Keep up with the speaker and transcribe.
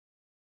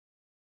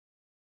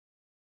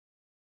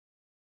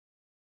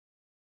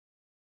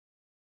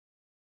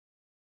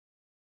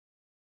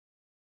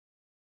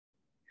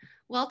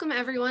Welcome,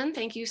 everyone.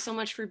 Thank you so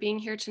much for being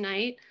here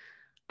tonight.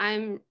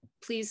 I'm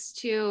pleased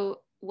to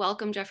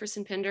welcome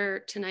Jefferson Pinder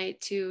tonight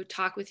to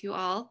talk with you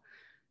all.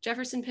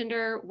 Jefferson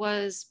Pinder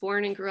was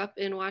born and grew up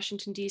in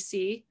Washington,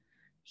 D.C.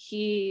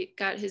 He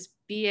got his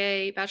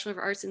BA, Bachelor of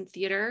Arts in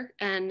Theater,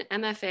 and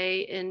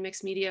MFA in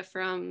Mixed Media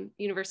from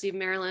University of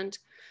Maryland.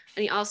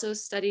 And he also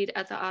studied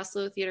at the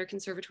Oslo Theater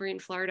Conservatory in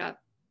Florida.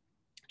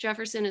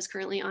 Jefferson is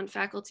currently on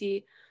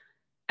faculty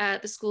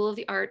at the School of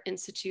the Art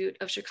Institute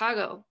of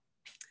Chicago.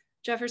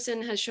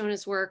 Jefferson has shown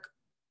his work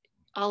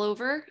all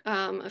over,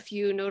 a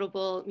few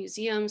notable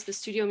museums, the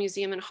Studio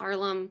Museum in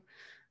Harlem,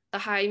 the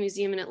High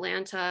Museum in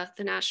Atlanta,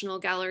 the National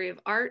Gallery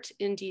of Art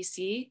in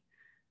DC,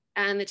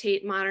 and the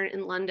Tate Modern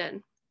in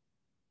London.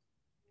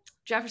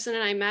 Jefferson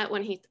and I met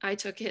when I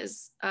took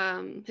his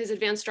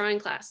advanced drawing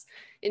class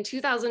in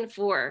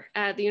 2004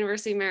 at the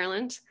University of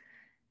Maryland.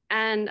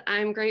 And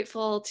I'm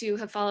grateful to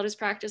have followed his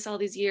practice all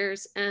these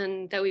years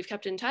and that we've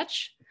kept in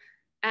touch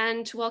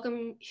and to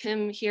welcome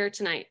him here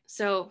tonight.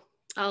 So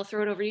I'll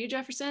throw it over to you,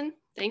 Jefferson.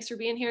 Thanks for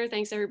being here.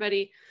 Thanks,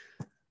 everybody.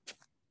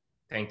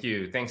 Thank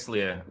you. Thanks,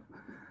 Leah.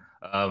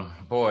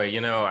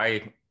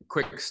 Boy,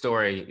 quick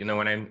story,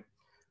 when I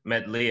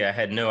met Leah, I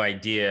had no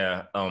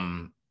idea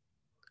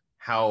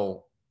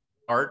how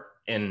art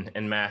and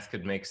math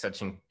could make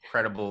such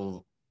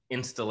incredible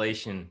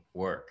installation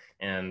work.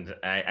 And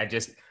I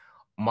just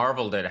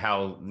marveled at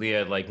how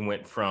Leah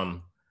went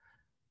from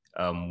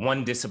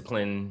one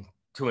discipline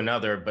to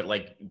another, but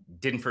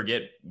didn't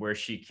forget where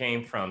she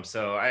came from.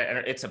 So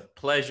it's a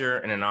pleasure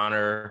and an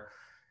honor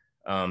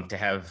to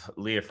have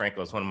Leah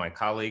Franco as one of my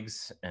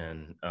colleagues,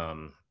 and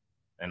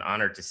an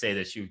honor to say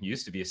that she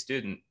used to be a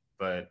student,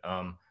 but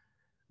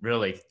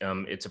really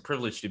it's a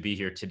privilege to be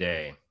here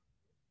today.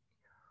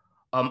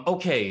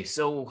 Okay,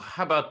 so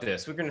how about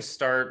this? We're gonna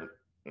start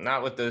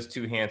not with those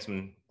two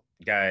handsome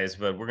guys,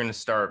 but we're gonna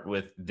start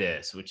with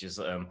this, which is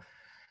a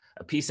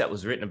piece that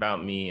was written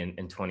about me in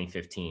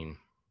 2015.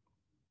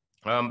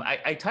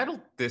 I titled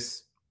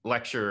this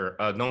lecture,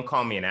 Don't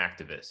Call Me an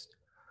Activist,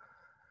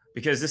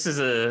 because this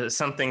is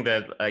something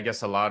that I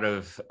guess a lot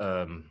of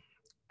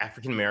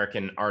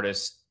African-American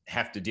artists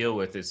have to deal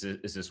with, is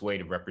this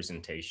weight of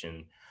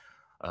representation.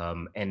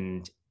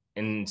 And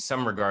in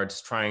some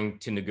regards, trying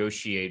to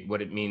negotiate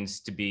what it means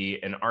to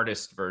be an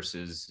artist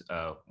versus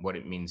what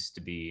it means to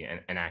be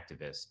an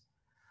activist.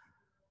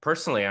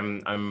 Personally,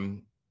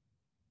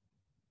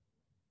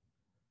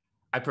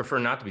 I prefer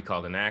not to be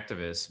called an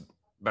activist,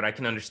 but I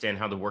can understand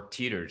how the work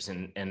teeters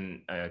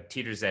and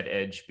teeters that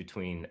edge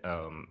between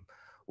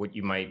what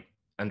you might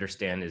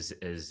understand is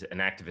an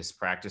activist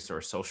practice or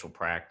a social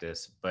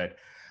practice. But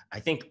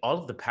I think all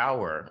of the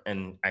power,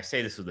 and I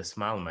say this with a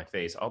smile on my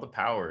face, all the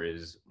power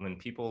is when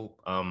people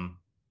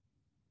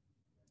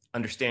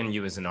understand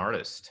you as an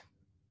artist,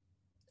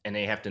 and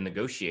they have to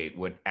negotiate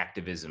what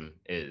activism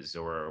is,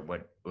 or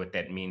what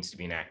that means to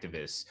be an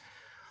activist.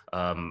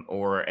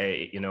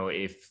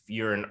 If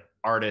you're an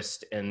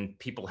artist and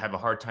people have a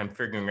hard time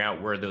figuring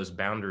out where those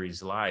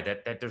boundaries lie,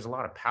 that there's a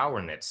lot of power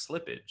in that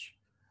slippage.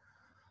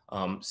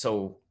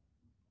 So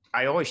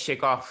I always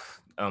shake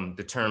off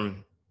the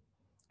term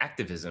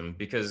activism,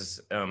 because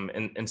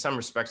in some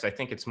respects, I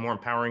think it's more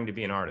empowering to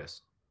be an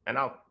artist. And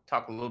I'll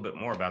talk a little bit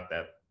more about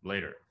that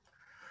later.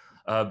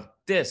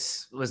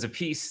 This was a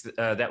piece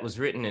that was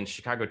written in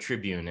Chicago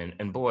Tribune,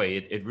 and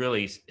boy, it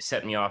really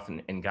set me off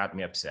and got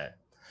me upset.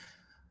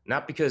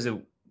 Not because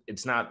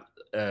it's not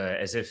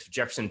as if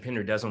Jefferson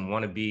Pinder doesn't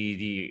want to be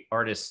the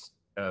artist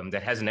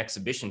that has an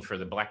exhibition for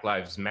the Black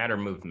Lives Matter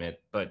movement,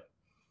 but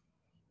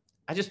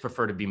I just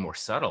prefer to be more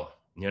subtle,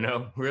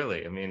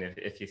 really. I mean,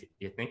 if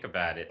you think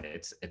about it,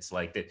 it's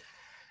like that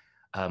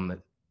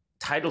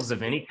titles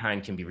of any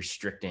kind can be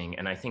restricting.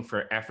 And I think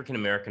for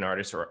African-American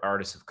artists, or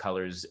artists of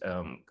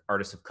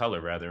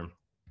color rather,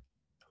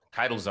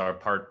 titles are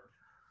part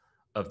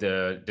of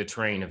the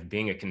terrain of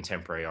being a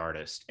contemporary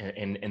artist.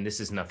 And this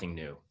is nothing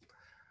new.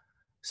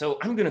 So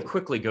I'm going to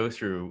quickly go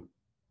through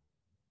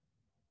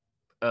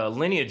a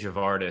lineage of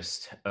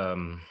artists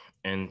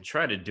and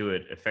try to do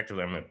it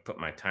effectively. I'm going to put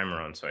my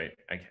timer on so I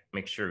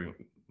make sure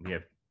we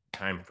have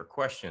time for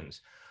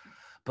questions.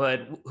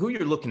 But who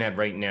you're looking at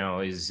right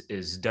now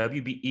is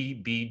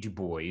W.E.B. Du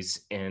Bois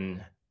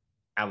and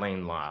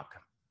Alain Locke.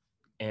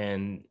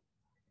 And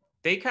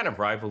they kind of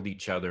rivaled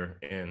each other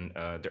in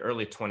the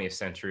early 20th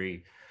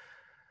century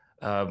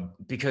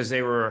because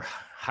they were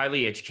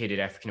highly educated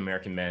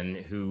African-American men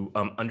who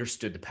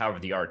understood the power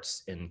of the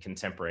arts in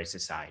contemporary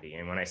society.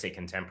 And when I say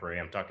contemporary,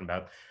 I'm talking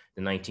about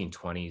the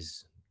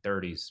 1920s,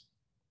 30s.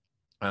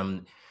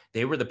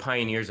 They were the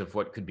pioneers of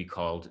what could be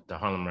called the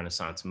Harlem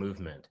Renaissance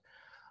movement.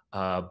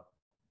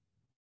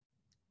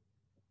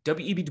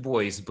 W.E.B. Du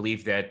Bois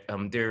believed that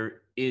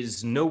there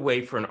is no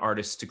way for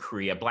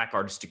a Black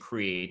artist to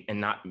create and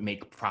not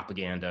make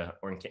propaganda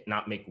or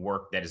not make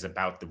work that is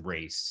about the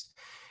race.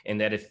 And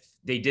that if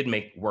they did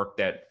make work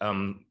that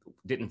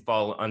didn't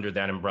fall under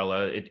that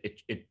umbrella,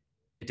 it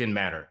didn't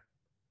matter.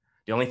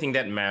 The only thing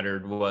that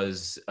mattered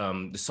was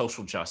the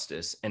social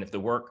justice. And if the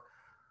work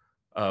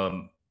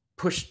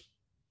pushed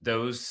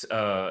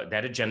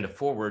that agenda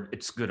forward,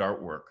 it's good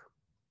artwork.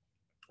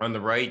 On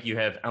the right, you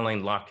have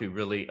Alain Locke, who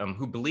really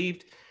who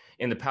believed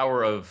in the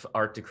power of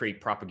art to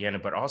create propaganda,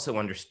 but also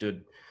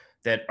understood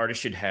that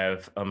artists should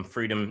have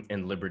freedom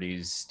and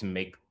liberties to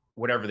make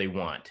whatever they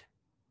want.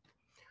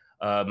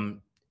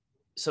 Um,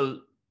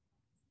 so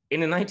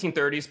in the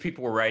 1930s,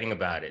 people were writing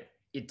about it.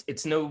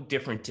 It's no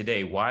different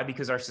today. Why?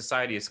 Because our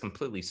society is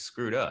completely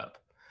screwed up.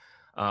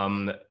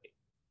 Um,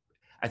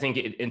 I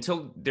think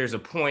until there's a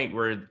point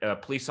where a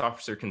police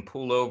officer can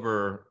pull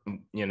over,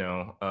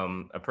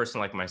 a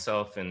person like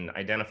myself and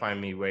identify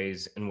me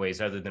in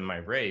ways other than my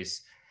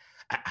race,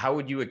 how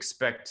would you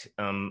expect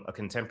a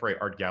contemporary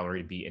art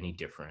gallery to be any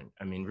different?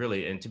 I mean,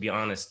 really, and to be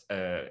honest,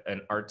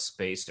 an art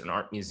space, an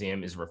art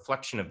museum is a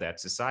reflection of that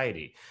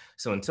society.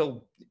 So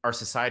until our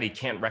society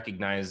can't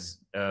recognize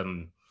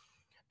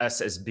us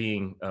as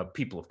being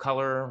people of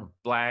color,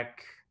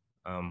 Black,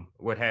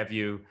 what have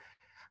you,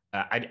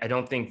 I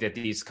don't think that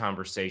these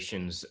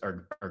conversations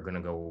are going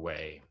to go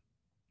away.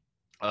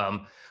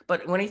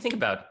 But when I think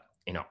about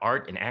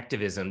art and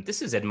activism,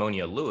 this is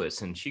Edmonia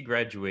Lewis, and she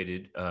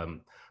graduated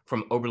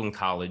from Oberlin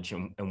College,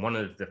 and one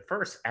of the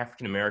first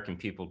African American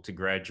people to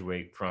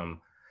graduate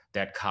from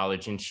that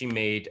college. And she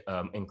made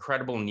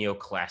incredible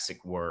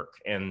neoclassic work.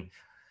 And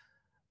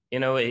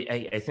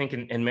I think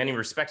in many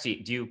respects, do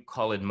you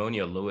call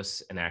Edmonia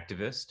Lewis an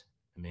activist?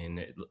 I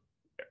mean,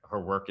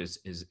 her work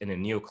is in a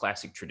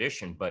neoclassic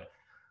tradition, but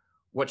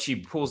what she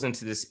pulls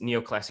into this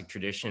neoclassic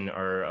tradition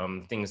are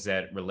things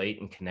that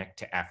relate and connect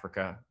to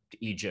Africa,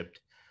 to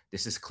Egypt.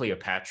 This is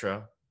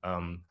Cleopatra.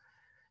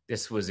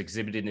 This was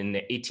exhibited in the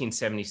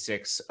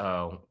 1876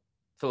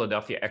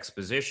 Philadelphia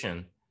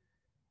Exposition,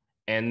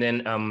 and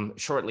then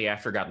shortly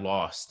after got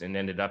lost and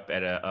ended up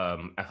at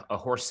a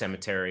horse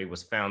cemetery,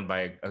 was found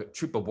by a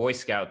troop of Boy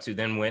Scouts who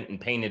then went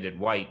and painted it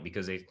white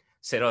because they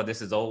said, oh,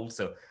 this is old,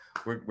 so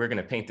we're going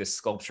to paint this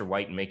sculpture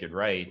white and make it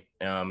right.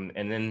 And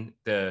then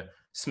the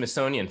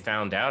Smithsonian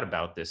found out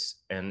about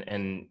this, and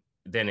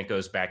then it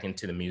goes back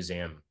into the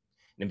museum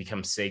and it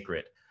becomes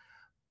sacred.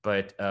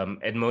 But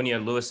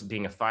Edmonia Lewis,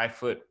 being a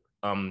 5-foot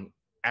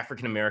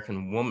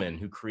African-American woman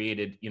who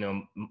created,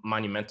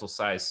 monumental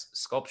size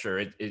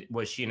sculpture,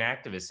 was she an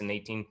activist in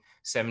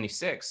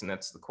 1876? And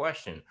that's the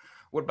question.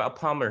 What about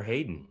Palmer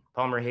Hayden?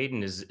 Palmer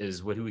Hayden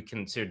is what we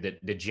consider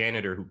the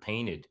janitor who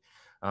painted,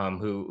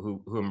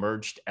 who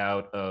emerged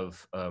out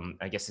of,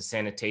 I guess,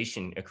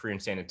 a career in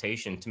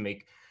sanitation to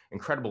make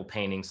incredible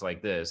paintings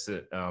like this.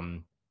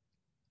 And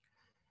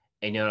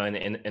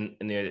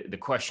the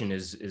question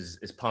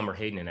is Palmer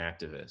Hayden an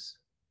activist?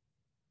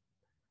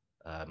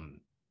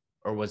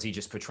 Or was he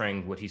just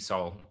portraying what he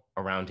saw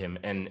around him?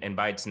 And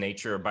by its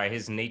nature, by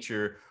his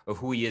nature of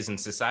who he is in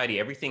society,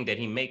 everything that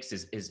he makes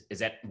is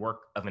that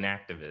work of an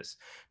activist.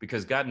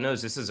 Because God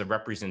knows this is a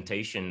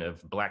representation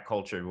of Black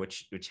culture,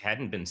 which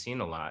hadn't been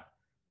seen a lot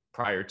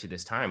prior to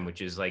this time,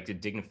 which is like the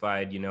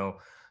dignified,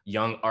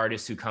 young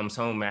artist who comes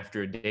home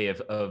after a day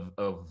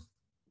of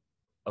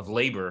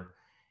labor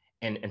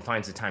and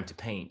finds the time to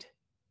paint.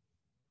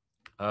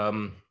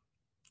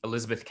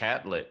 Elizabeth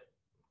Catlett,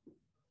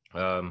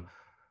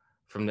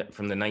 from the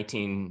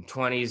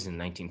 1920s and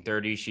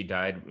 1930s. She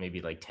died maybe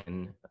like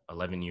 10,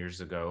 11 years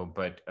ago.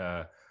 But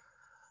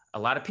a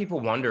lot of people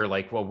wonder,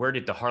 like, well, where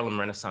did the Harlem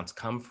Renaissance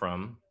come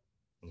from?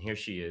 And here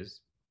she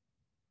is.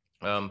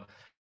 A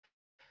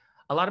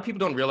lot of people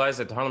don't realize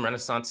that the Harlem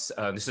Renaissance,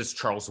 this is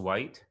Charles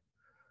White,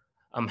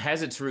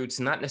 has its roots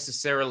not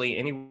necessarily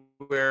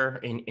anywhere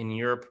in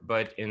Europe,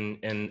 but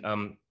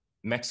in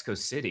Mexico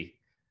City.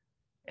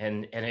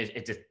 And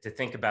to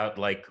think about,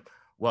 like,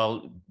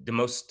 well, the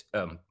most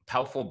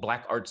powerful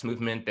Black arts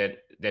movement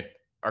that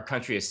our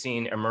country has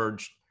seen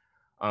emerged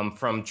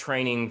from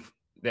training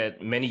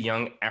that many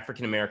young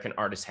African-American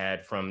artists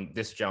had from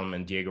this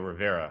gentleman, Diego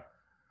Rivera.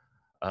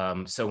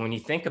 So when you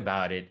think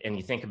about it and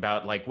you think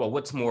about, like, well,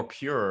 what's more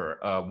pure?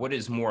 What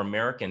is more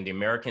American? The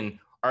American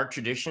art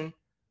tradition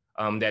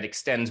that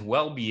extends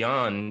well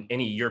beyond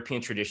any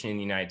European tradition in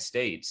the United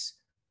States,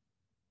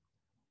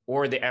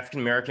 or the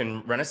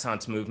African-American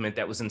Renaissance movement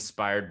that was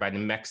inspired by the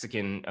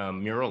Mexican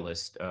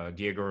muralist,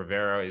 Diego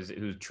Rivera,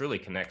 who truly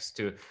connects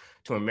to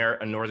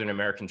a Northern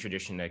American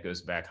tradition that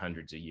goes back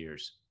hundreds of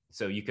years.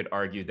 So you could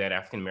argue that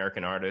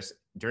African-American artists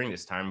during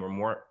this time were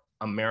more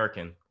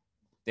American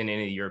than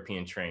any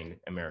European trained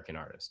American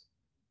artist.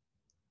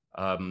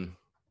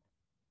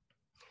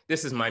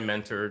 This is my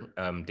mentor,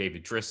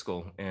 David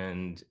Driscoll.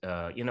 And,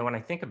 when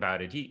I think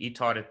about it, he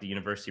taught at the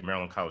University of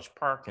Maryland College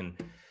Park.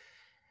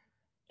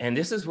 And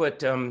this is what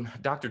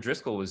Dr.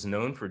 Driscoll was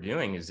known for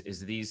doing,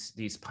 is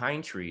these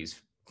pine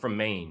trees from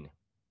Maine.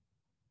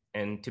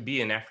 And to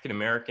be an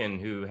African-American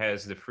who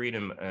has the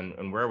freedom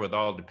and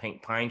wherewithal to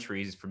paint pine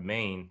trees from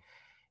Maine,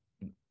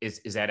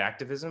 is that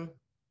activism?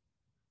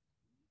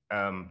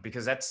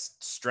 Because that's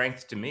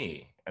strength to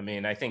me. I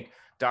mean, I think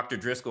Dr.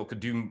 Driscoll could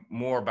do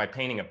more by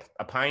painting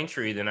a pine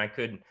tree than I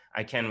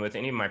can with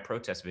any of my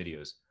protest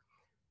videos.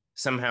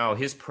 Somehow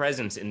his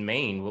presence in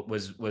Maine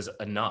was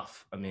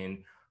enough. I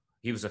mean,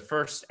 he was the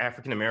first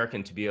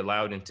African-American to be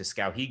allowed into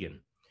Skowhegan.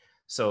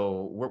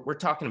 So we're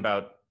talking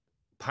about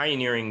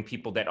pioneering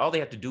people that all they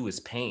have to do is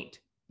paint.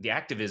 The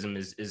activism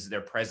is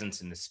their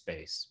presence in the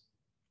space.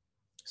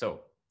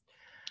 So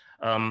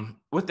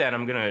with that,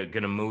 I'm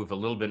gonna move a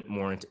little bit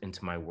more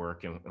into my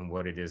work and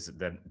what it is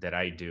that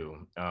I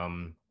do.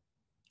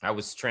 I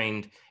was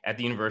trained at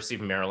the University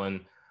of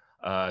Maryland.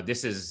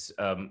 This is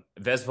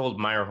Vesvold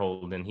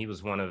Meyerhold, and he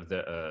was one of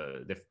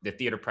the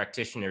theater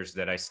practitioners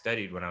that I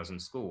studied when I was in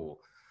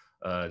school.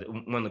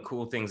 One of the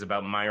cool things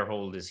about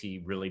Meyerhold is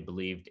he really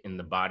believed in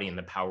the body and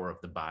the power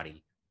of the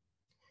body.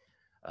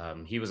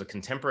 He was a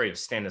contemporary of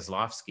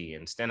Stanislavski,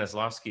 and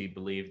Stanislavski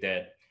believed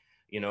that,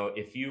 you know,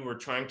 if you were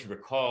trying to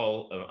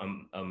recall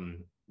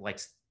like,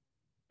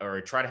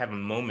 or try to have a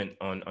moment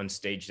on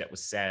stage that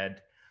was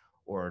sad,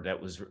 or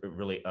that was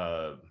really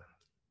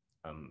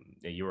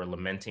that you were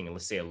lamenting,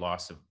 let's say a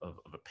loss of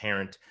a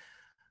parent,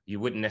 you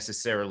wouldn't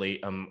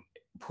necessarily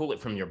pull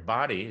it from your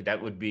body.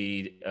 That would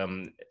be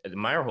the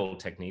Meyerhold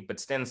technique. But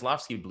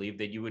Stanislavski believed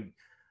that you would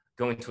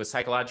go into a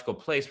psychological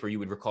place where you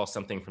would recall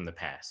something from the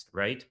past,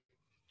 right?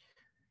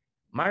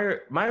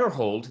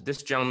 Meyerhold,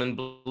 this gentleman,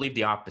 believed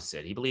the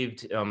opposite. He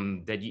believed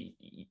that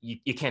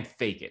you can't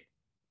fake it,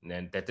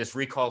 and that this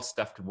recall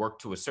stuff could work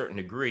to a certain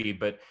degree.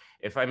 But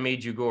if I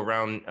made you go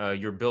around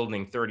your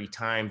building 30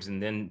 times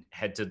and then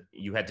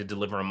you had to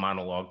deliver a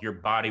monologue, your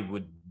body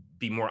would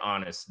be more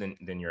honest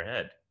than your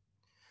head.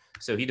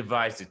 So he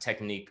devised a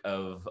technique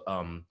of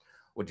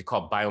what they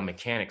call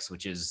biomechanics,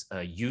 which is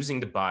using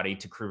the body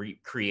to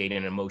create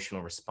an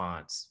emotional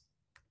response.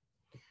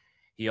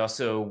 He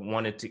also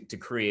wanted to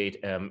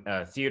create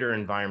a theater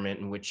environment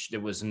in which there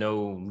was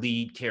no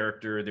lead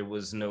character. There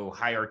was no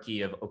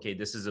hierarchy of, okay,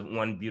 this is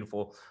one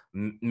beautiful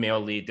male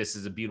lead, this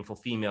is a beautiful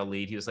female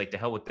lead. He was like, to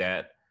hell with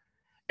that.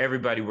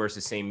 Everybody wears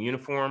the same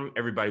uniform.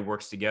 Everybody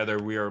works together.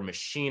 We are a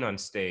machine on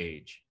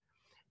stage.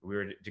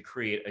 We're to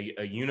create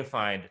a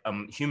unified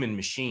human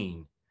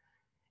machine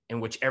in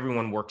which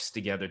everyone works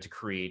together to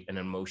create an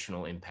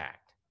emotional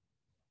impact.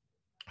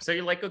 So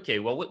you're like, okay,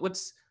 well,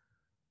 what's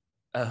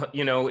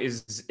you know,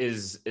 is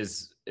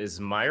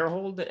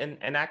Meyerhold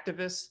an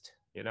activist?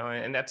 You know,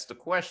 and that's the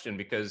question,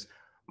 because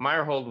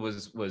Meyerhold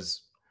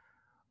was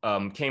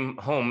came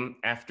home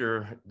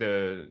after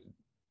the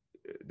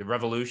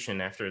revolution,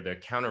 after the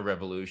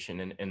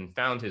counter-revolution, and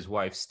found his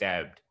wife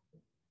stabbed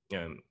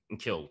and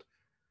killed.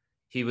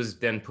 He was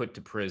then put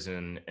to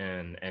prison,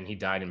 and he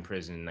died in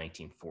prison in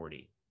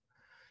 1940.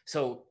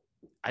 So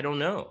I don't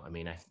know. I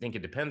mean, I think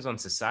it depends on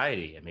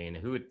society. I mean,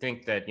 who would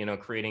think that, you know,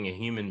 creating a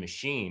human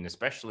machine,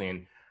 especially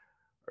in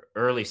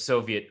early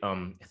Soviet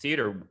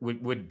theater,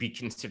 would be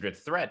considered a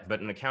threat?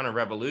 But in the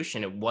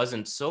counter-revolution, it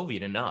wasn't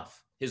Soviet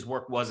enough. His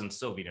work wasn't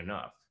Soviet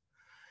enough.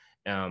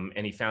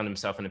 And he found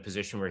himself in a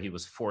position where he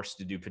was forced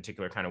to do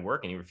particular kind of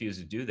work, and he refused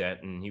to do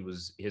that. And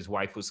his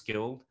wife was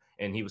killed,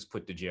 and he was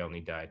put to jail, and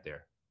he died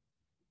there.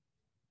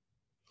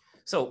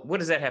 So what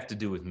does that have to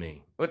do with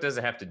me? What does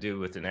it have to do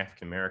with an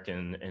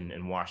African-American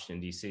in Washington,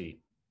 D.C.?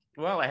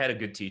 Well, I had a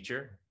good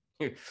teacher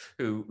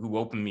who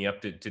opened me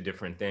up to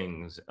different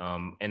things.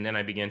 And then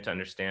I began to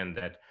understand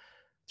that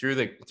through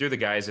the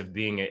guise of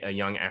being a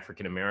young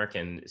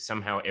African-American,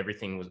 somehow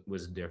everything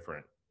was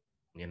different.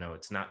 You know,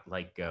 it's not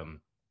like,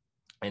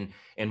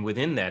 and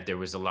within that, there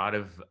was a lot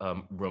of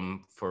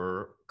room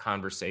for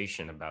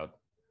conversation about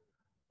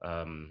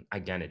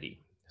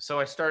identity. So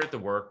I started to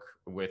work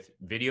with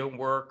video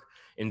work,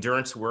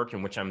 endurance work,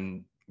 in which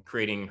I'm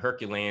creating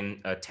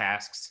Herculean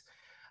tasks.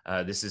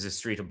 This is a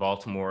street of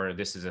Baltimore.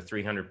 This is a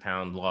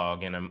 300-pound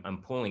log, and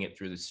I'm pulling it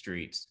through the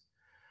streets.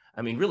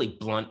 I mean, really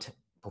blunt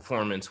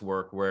performance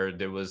work where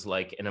there was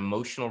like an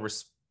emotional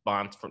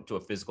response to a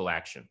physical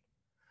action.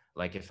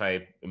 Like if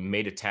I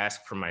made a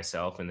task for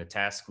myself and the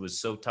task was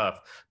so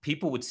tough,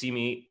 people would see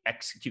me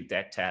execute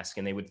that task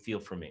and they would feel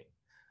for me.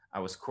 I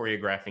was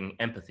choreographing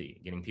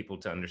empathy, getting people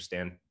to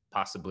understand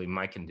possibly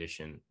my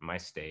condition, my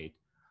state,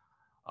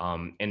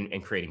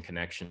 and creating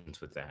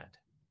connections with that.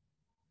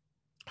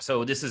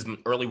 So this is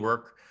early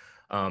work.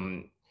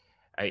 I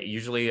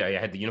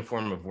had the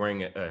uniform of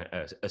wearing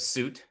a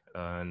suit,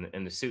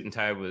 and the suit and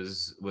tie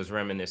was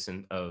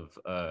reminiscent of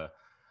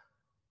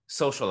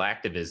social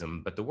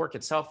activism, but the work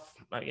itself,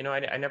 you know,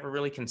 I never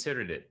really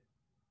considered it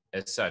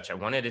as such. I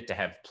wanted it to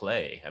have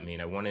play. I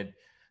mean, I wanted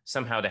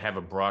somehow to have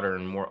a broader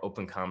and more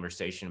open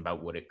conversation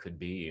about what it could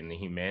be and the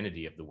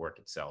humanity of the work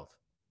itself.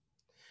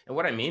 And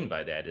what I mean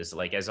by that is,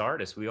 like, as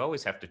artists, we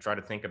always have to try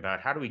to think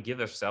about how do we give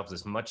ourselves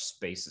as much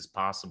space as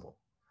possible?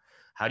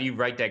 How do you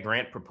write that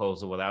grant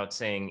proposal without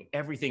saying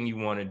everything you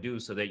want to do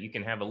so that you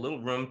can have a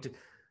little room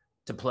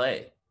to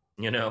play?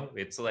 You know,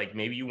 it's like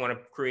maybe you want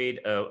to create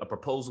a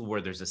proposal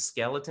where there's a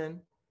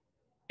skeleton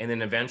and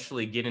then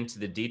eventually get into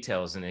the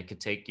details, and it could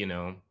take, you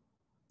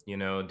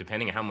know,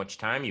 depending on how much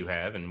time you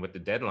have and what the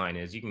deadline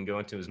is, you can go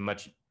into as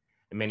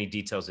many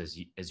details as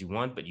you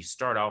want, but you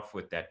start off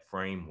with that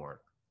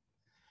framework.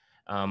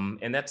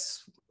 And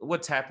that's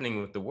what's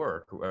happening with the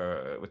work.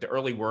 With the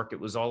early work, it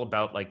was all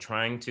about like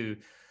trying to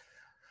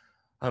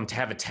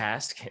have a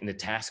task, and the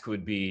task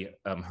would be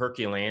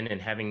Herculean, and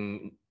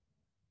having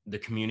the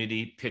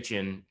community pitch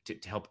in to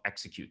help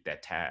execute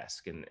that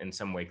task, and in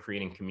some way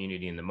creating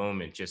community in the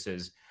moment, just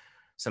as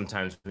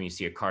sometimes when you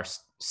see a car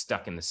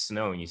stuck in the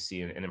snow and you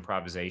see an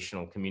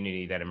improvisational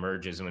community that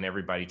emerges when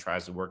everybody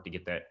tries to work to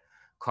get that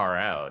car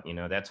out,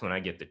 that's when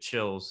I get the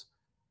chills.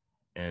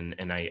 And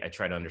I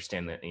try to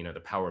understand that, the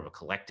power of a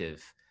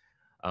collective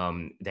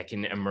that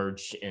can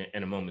emerge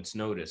in a moment's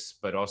notice,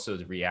 but also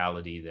the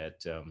reality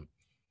that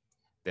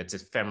that's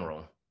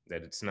ephemeral,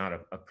 that it's not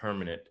a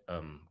permanent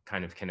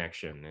kind of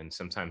connection. And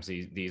sometimes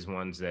these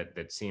ones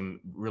that seem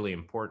really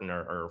important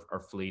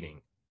are fleeting.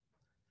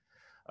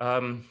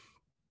 Um,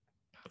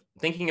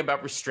 Thinking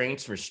about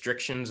restraints,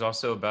 restrictions,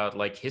 also about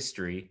like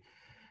history.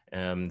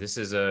 This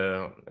is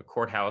a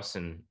courthouse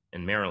in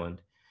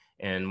Maryland,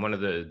 and one of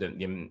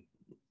the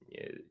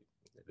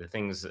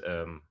things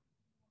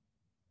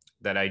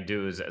that I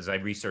do is as I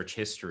research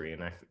history,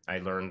 and I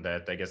learned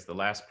that I guess the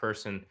last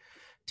person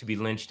to be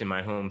lynched in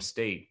my home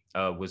state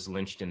was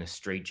lynched in a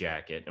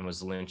straitjacket and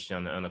was lynched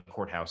on a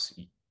courthouse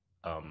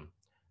um,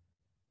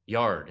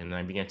 yard. And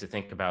I began to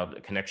think about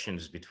the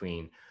connections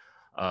between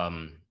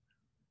um,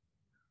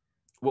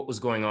 what was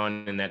going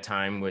on in that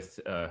time with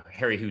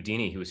Harry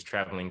Houdini, who was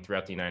traveling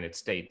throughout the United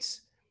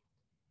States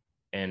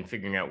and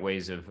figuring out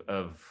ways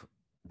of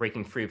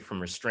breaking free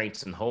from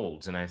restraints and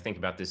holds. And I think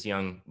about this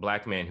young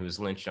Black man who was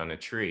lynched on a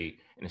tree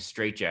in a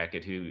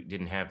straitjacket, who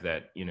didn't have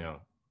that,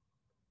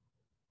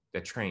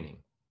 that training.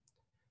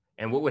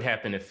 And what would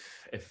happen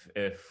if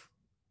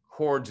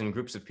hordes and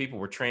groups of people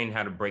were trained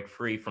how to break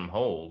free from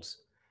holds,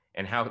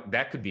 and how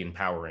that could be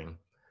empowering.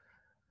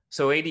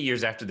 So 80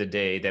 years after the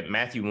day that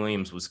Matthew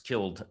Williams was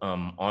killed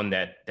on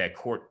that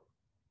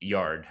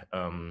courtyard,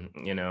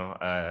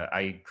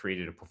 I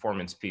created a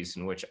performance piece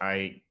in which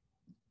I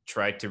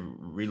tried to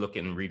relook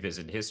and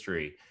revisit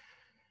history,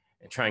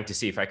 and trying to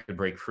see if I could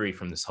break free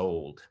from this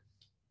hold.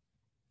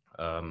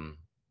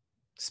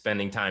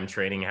 Spending time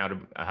training how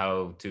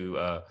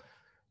to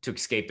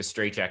escape a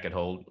straitjacket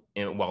hold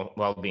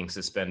while being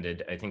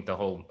suspended. I think the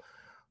whole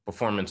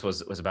performance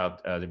was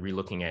about the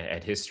relooking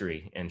at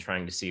history and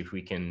trying to see if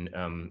we can,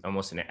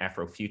 almost in an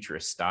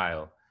Afrofuturist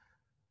style,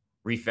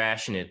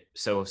 refashion it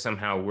so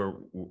somehow we're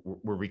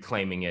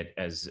reclaiming it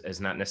as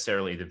not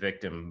necessarily the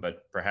victim,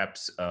 but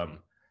perhaps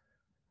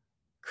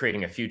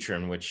creating a future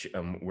in which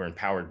we're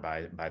empowered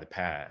by the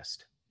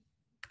past.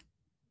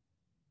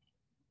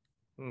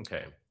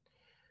 Okay.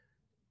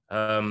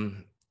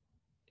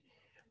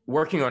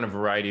 Working on a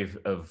variety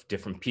of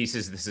different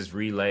pieces. This is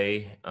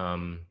Relay,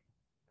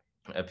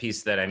 a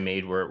piece that I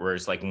made where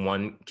it's like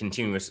one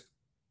continuous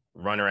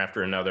runner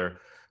after another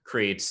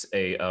creates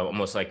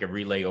almost like a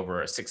relay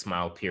over a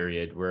 6-mile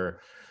period, where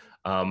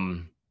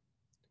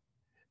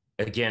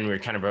again, we're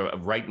kind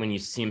of right when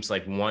it seems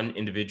like one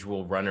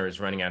individual runner is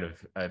running out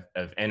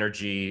of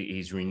energy,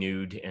 he's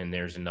renewed, and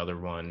there's another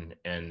one,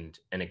 and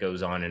it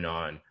goes on and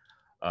on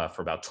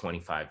for about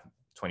 25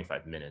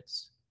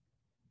 minutes.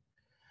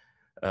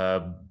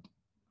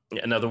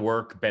 Another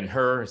work,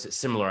 Ben-Hur, is a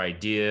similar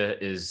idea,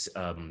 is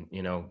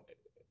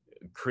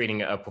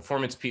creating a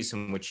performance piece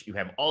in which you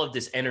have all of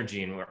this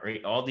energy and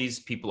all these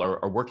people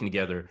are working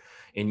together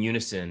in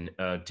unison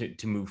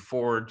to move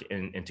forward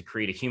and to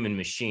create a human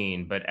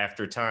machine. But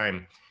after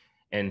time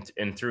and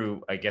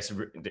through, I guess,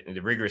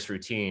 the rigorous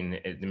routine,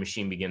 the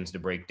machine begins to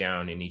break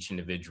down, and each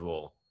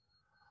individual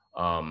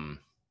bows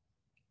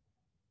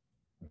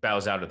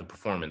out of the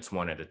performance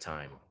one at a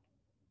time.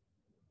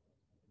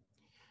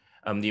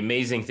 The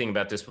amazing thing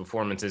about this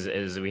performance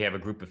is we have a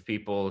group of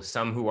people,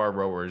 some who are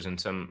rowers and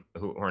some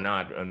who are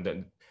not.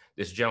 And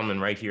this gentleman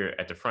right here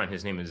at the front,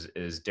 his name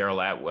is Daryl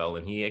Atwell,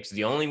 and he actually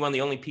the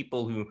only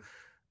people who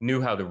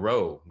knew how to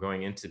row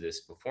going into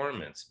this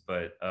performance.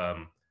 But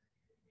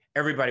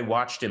everybody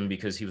watched him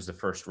because he was the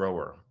first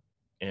rower,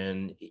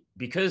 and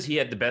because he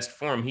had the best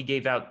form, he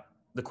gave out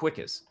the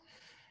quickest.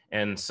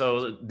 And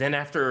so then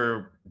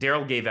after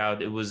Daryl gave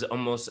out, it was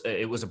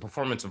a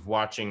performance of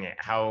watching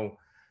how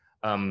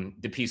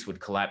the piece would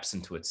collapse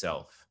into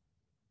itself.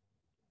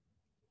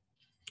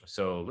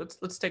 So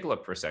let's take a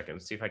look for a second.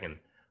 Let's see if I can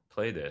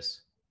play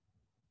this.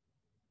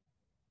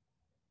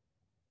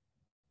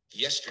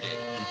 Yesterday,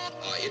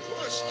 it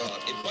was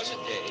a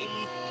day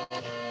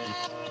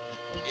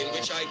in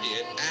which I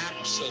did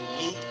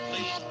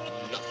absolutely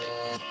nothing.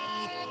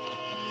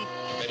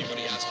 If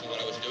anybody asked me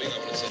what I was doing, I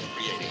would have said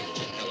creating,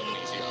 which is a hell of an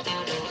easy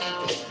option.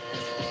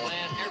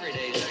 Plan every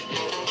day's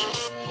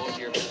activities, both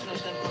your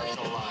business and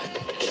personal life,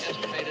 in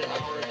estimated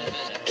hours and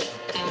minutes.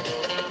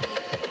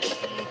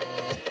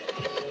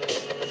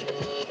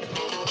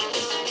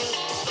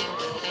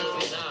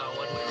 Now,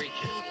 when we reach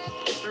it,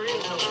 there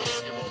is no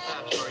tangible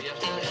past or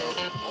yesterday,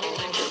 only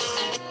memory.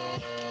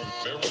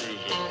 Memory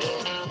is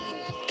important.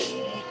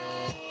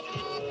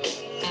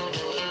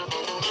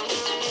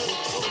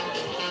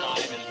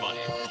 Time is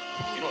money.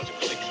 You know, it's a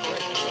good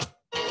expression.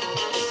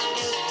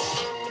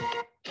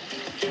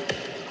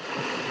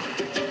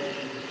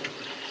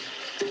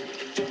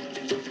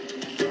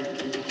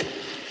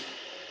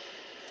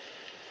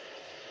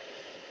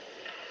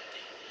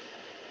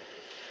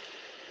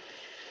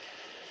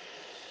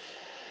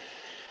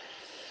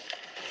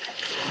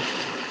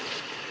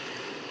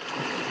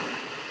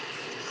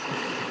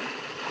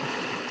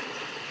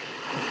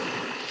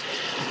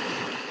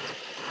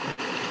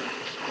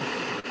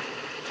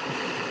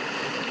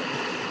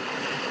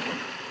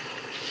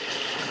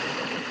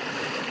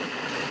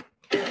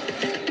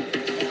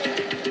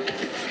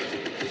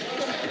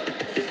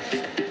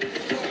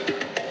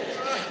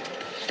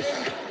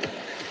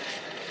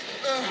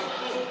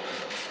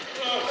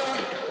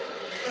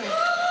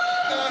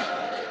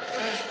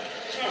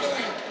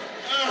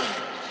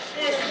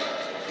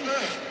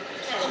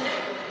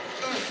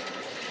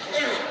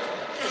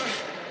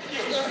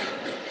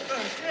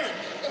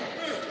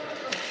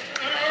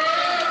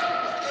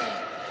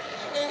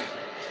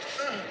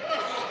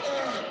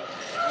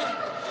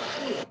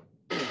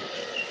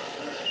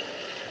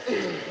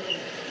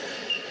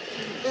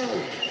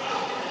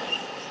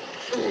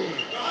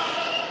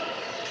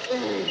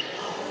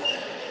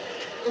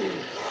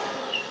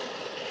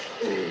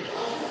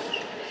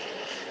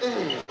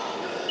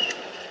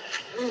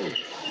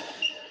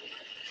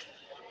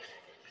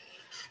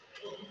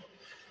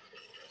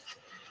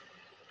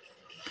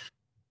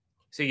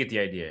 So you get the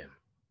idea.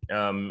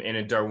 In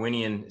a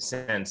Darwinian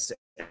sense,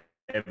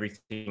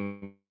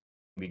 everything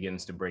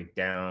begins to break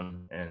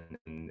down,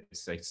 and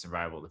it's like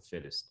survival of the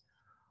fittest.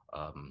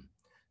 Um,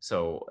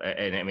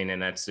 and I mean, and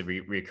that's the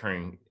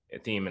recurring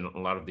theme in a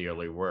lot of the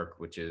early work,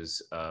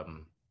 uh,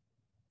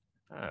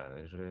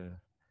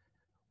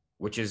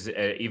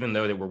 even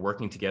though that we're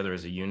working together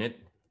as a unit,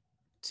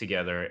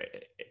 together,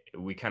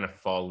 we kind of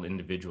fall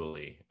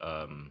individually.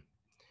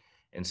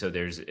 And so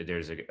there's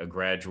a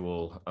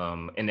gradual,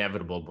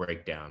 inevitable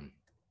breakdown.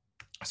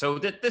 So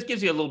this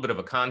gives you a little bit of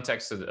a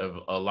context of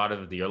a lot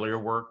of the earlier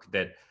work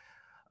that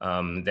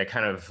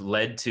kind of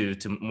led to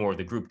more of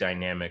the group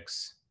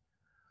dynamics.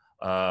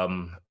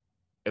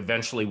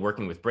 Eventually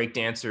working with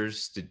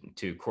breakdancers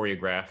to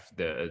choreograph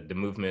the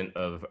movement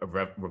of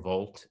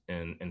revolt,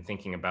 and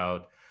thinking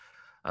about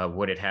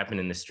what had happened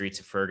in the streets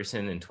of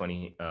Ferguson in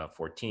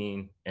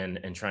 2014,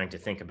 and trying to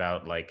think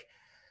about, like,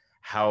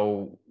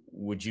 how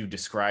would you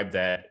describe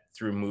that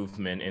through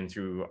movement and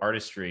through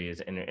artistry,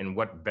 and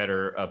what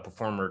better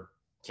performer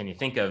can you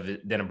think of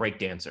than a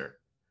breakdancer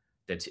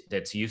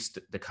that's used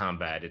to the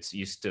combat, it's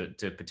used to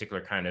a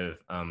particular kind of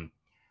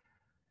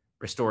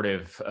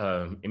restorative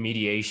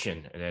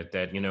mediation,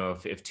 that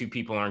if two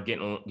people aren't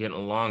getting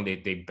along,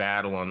 they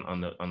battle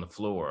on the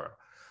floor.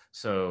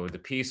 So the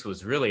piece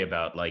was really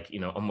about, like,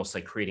 almost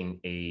like creating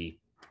a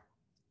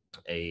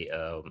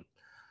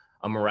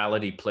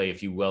morality play,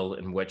 if you will,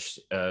 in which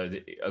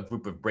a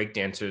group of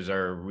breakdancers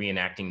are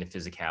reenacting the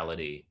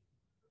physicality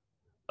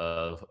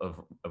of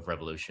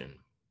revolution.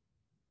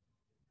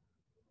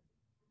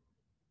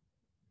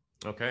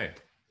 Okay,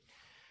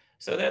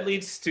 so that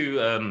leads to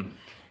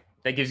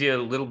that gives you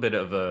a little bit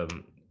of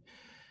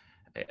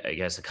I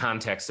guess a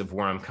context of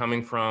where I'm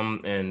coming from,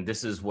 and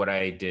this is what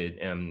I did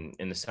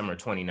in the summer of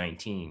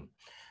 2019.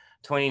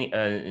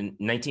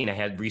 2019, I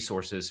had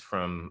resources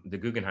from the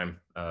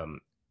Guggenheim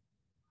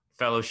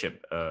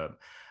Fellowship.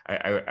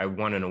 I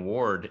won an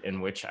award in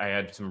which I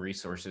had some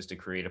resources to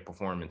create a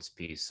performance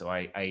piece. So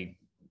I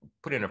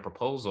put in a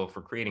proposal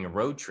for creating a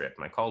road trip,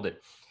 and I called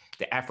it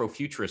the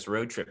Afrofuturist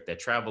Road Trip, that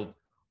traveled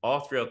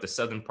all throughout the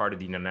southern part of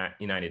the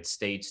United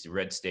States, the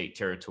Red State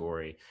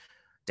Territory,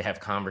 to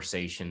have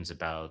conversations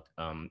about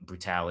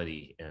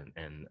brutality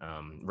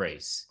and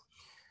race.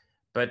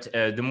 But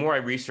the more I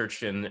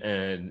researched,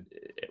 and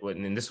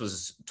this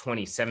was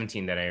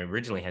 2017 that I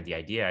originally had the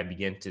idea, I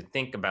began to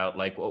think about,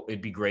 like, well,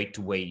 it'd be great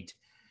to wait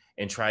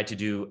and try to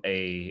do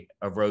a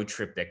road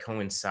trip that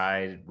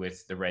coincided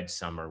with the Red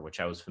Summer, which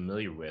I was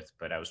familiar with,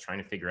 but I was trying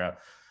to figure out,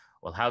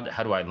 well, how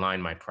do I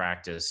align my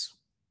practice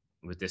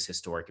with this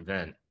historic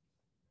event?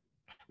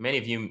 Many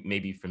of you may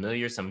be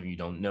familiar, some of you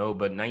don't know,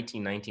 but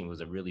 1919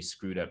 was a really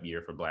screwed up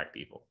year for Black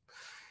people.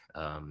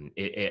 I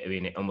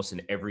mean, almost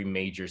in every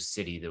major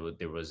city,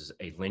 there was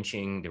a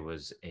lynching, there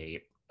was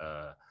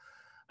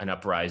an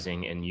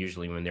uprising, and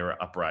usually when there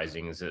were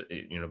uprisings,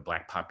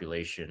 Black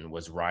population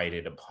was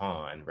rioted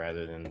upon,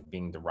 rather than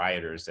being the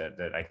rioters that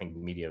I think the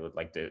media would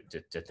like to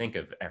think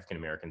of African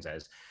Americans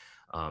as.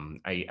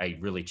 I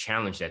really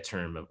challenge that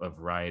term of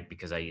riot,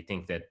 because I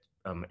think that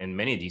in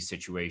many of these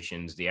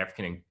situations, the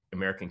African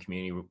American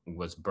community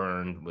was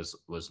burned,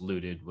 was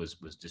looted, was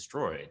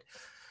destroyed.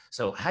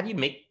 So how do you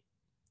make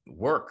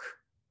work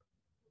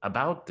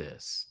about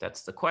this?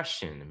 That's the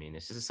question. I mean,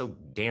 it's just so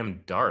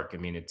damn dark. I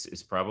mean,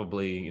 it's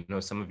probably,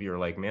 some of you are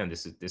like, man,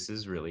 this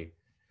is really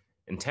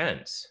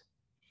intense.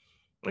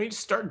 Well, you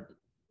just start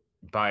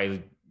by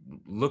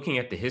looking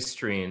at the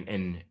history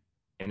and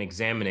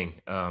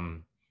examining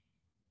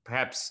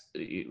perhaps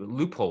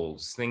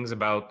loopholes, things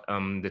about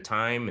the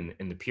time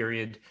and the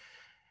period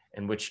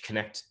in which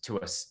connect to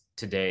us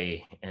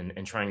today,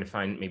 and trying to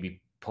find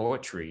maybe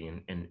poetry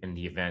in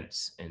the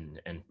events.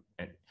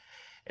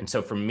 And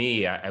so for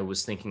me, I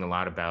was thinking a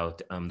lot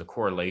about the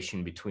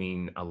correlation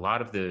between a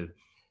lot of the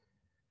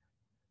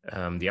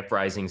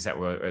uprisings that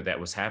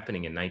was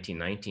happening in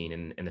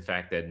 1919, and the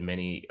fact that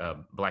many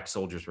Black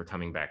soldiers were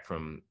coming back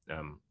from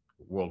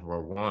World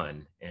War I,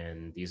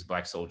 and these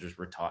Black soldiers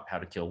were taught how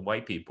to kill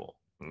white people.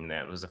 And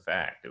that was a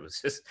fact. It was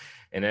just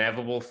an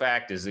inevitable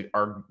fact, is that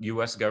our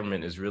U.S.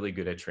 government is really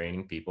good at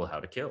training people how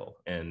to kill.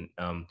 And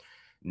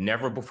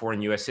never before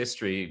in U.S.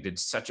 history did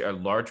such a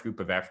large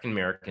group of African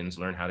Americans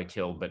learn how to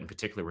kill, but in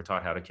particular were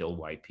taught how to kill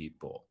white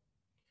people.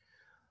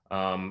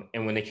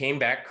 And when they came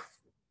back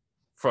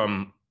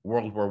from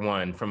World War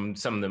I, from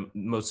some of the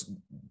most,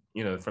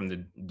 from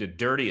the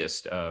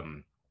dirtiest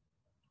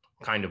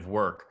kind of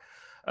work,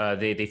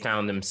 they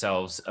found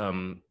themselves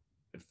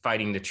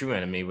fighting the true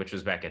enemy, which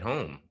was back at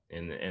home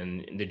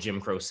in the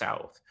Jim Crow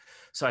South.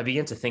 So I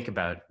began to think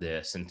about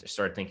this and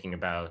start thinking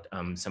about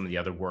some of the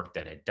other work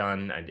that I'd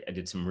done. I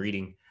did some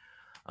reading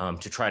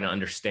to try to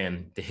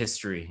understand the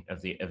history of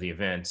the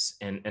events,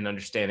 and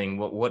understanding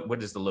what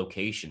does the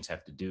locations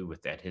have to do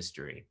with that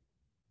history.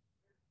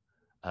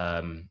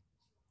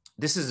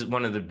 This is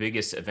one of the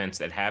biggest events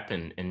that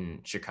happened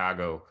in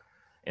Chicago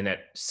in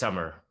that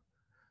summer.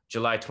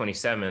 July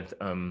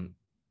 27th,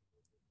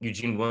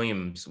 Eugene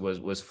Williams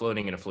was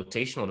floating in a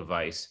flotational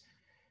device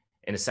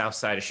in the south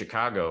side of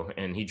Chicago,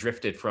 and he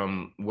drifted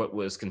from what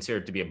was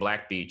considered to be a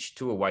black beach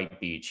to a white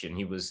beach, and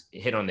he was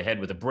hit on the head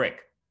with a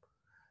brick.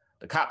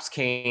 The cops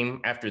came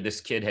after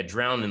this kid had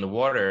drowned in the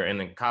water, and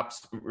the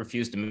cops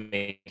refused to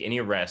make any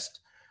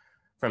arrest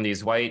from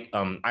these white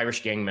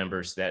Irish gang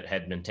members that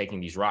had been taking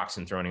these rocks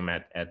and throwing them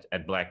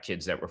at black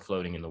kids that were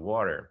floating in the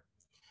water.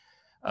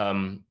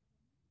 Young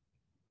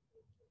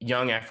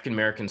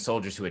African-American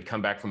soldiers who had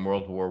come back from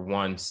World War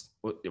I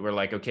were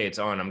like, okay, it's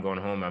on, I'm going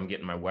home, I'm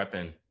getting my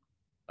weapon.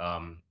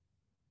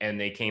 And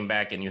they came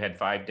back, and you had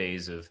 5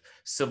 days of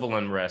civil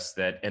unrest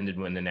that ended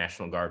when the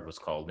National Guard was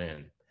called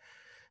in.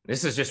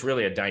 This is just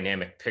really a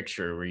dynamic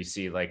picture where you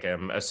see like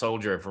a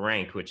soldier of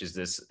rank, which is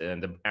this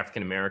the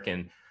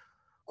African-American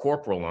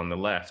corporal on the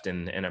left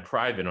and a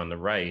private on the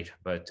right.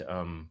 But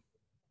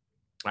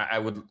I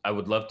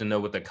would love to know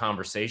what the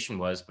conversation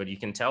was, but you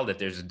can tell that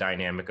there's a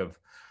dynamic of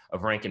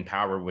rank and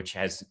power, which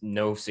has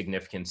no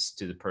significance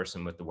to the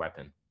person with the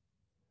weapon.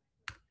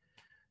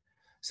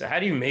 So how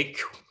do you make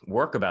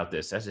work about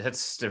this?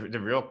 That's the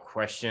real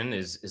question.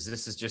 Is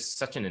this is just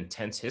such an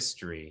intense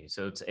history.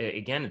 So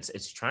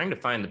it's trying to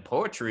find the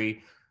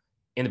poetry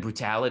in the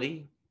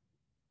brutality,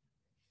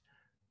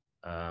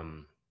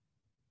 in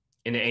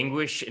the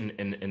anguish,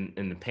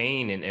 in the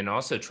pain, and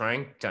also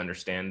trying to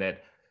understand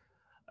that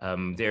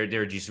there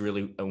are just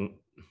really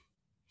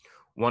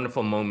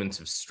wonderful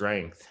moments of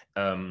strength.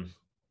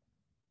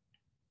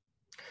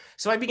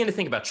 So I began to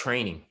think about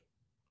training.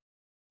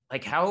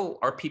 Like, how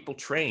are people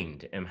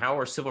trained, and how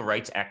are civil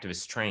rights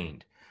activists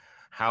trained?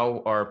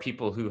 How are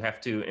people who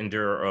have to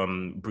endure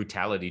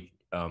brutality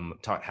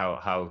taught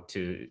how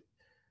to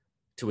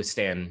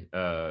withstand,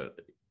 I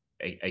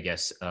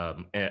guess,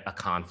 a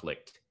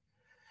conflict?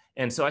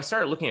 And so I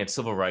started looking at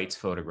civil rights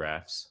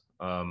photographs.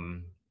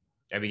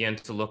 I began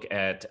to look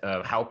at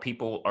how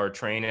people are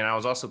trained, and I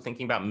was also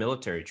thinking about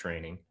military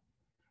training.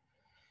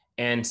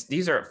 And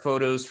these are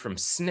photos from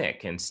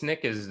SNCC, and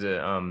SNCC is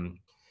the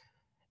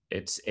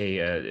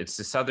it's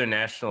the Southern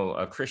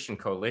National Christian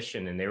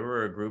Coalition, and they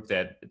were a group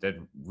that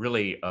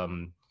really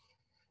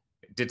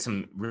did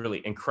some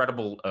really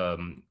incredible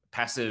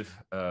passive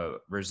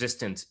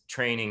resistance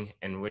training,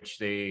 in which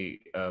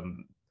they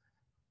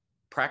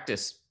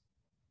practice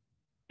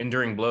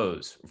enduring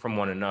blows from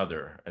one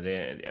another.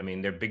 I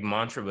mean, their big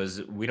mantra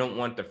was, we don't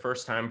want the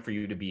first time for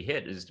you to be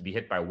hit is to be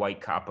hit by a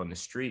white cop on the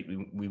street.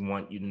 We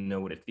want you to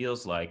know what it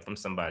feels like from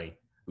somebody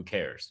who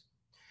cares.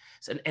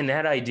 So, and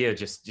that idea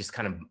just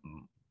kind of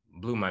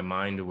blew my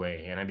mind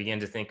away. And I began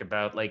to think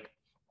about like,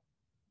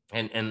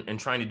 and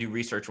trying to do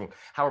research.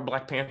 How are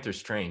Black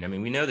Panthers trained? I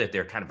mean, we know that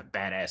they're kind of a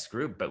badass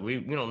group, but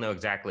we don't know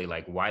exactly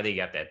like why they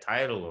got that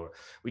title, or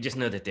we just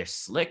know that they're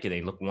slick and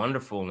they look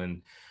wonderful,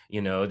 and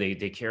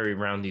they carry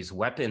around these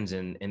weapons,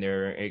 and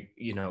they're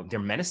they're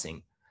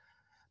menacing.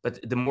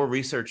 But the more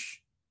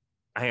research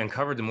I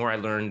uncovered, the more I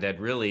learned that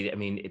really, I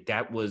mean,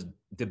 that was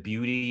the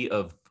beauty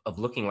of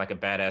looking like a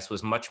badass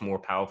was much more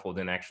powerful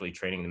than actually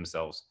training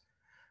themselves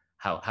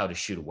how to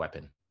shoot a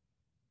weapon.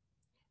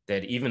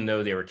 That even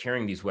though they were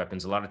carrying these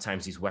weapons, a lot of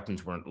times these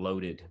weapons weren't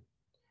loaded.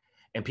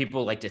 And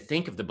people like to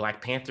think of the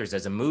Black Panthers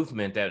as a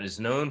movement that is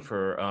known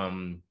for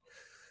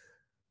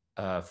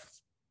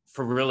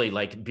really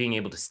like being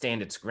able to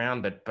stand its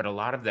ground, but a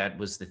lot of that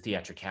was the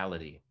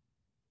theatricality.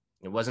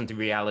 It wasn't the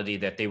reality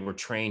that they were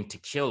trained to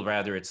kill.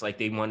 Rather, it's like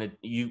they wanted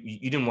you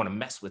didn't want to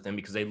mess with them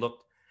because they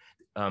looked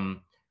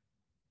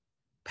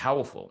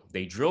powerful.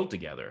 They drilled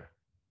together.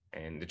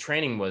 And the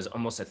training was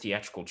almost a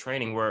theatrical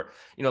training where,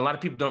 a lot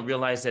of people don't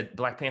realize that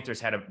Black Panthers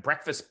had a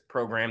breakfast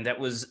program that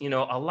was, a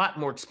lot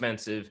more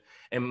expensive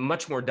and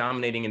much more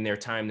dominating in their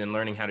time than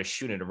learning how to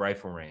shoot at a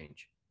rifle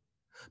range.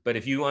 But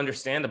if you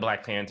understand the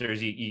Black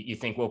Panthers, you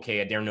think, well,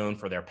 okay, they're known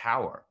for their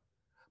power.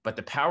 But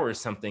the power is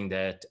something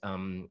that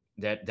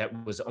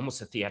that was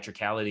almost a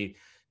theatricality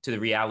to the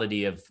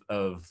reality of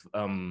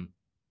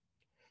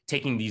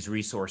taking these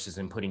resources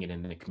and putting it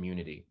in the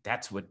community.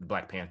 That's what the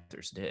Black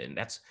Panthers did. And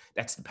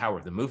that's the power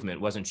of the movement.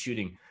 It wasn't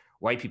shooting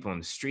white people on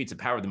the streets. The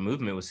power of the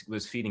movement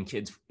was feeding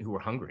kids who were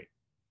hungry.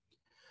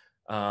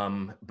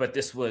 But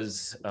this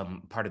was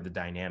part of the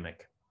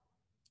dynamic.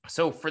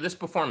 So for this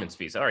performance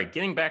piece, all right,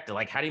 getting back to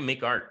like, how do you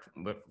make art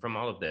from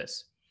all of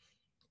this?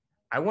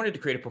 I wanted to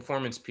create a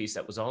performance piece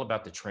that was all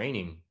about the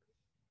training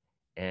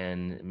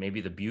and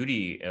maybe the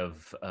beauty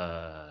of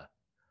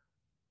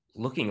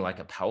looking like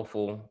a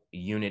powerful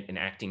unit and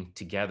acting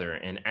together,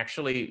 and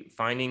actually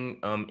finding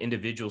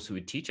individuals who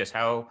would teach us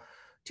how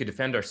to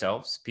defend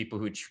ourselves, people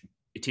who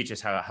teach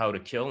us how to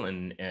kill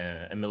in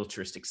a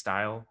militaristic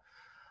style.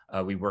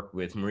 We worked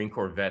with Marine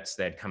Corps vets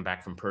that had come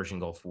back from Persian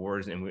Gulf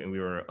Wars, and we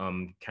were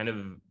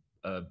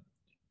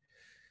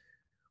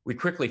we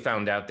quickly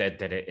found out that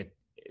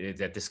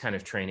this kind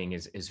of training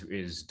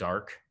is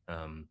dark,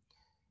 and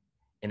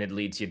it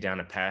leads you down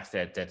a path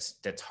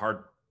that's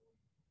hard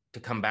to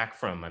come back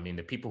from. I mean,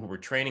 the people who were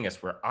training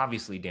us were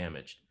obviously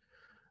damaged,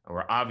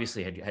 or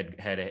obviously had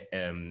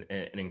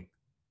an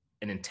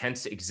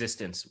intense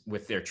existence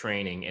with their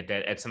training, and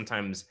that at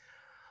sometimes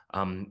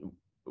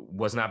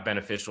was not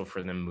beneficial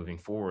for them moving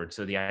forward.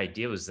 So the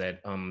idea was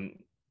that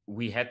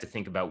we had to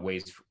think about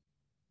ways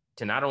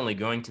to not only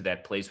going to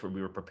that place where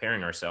we were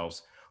preparing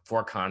ourselves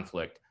for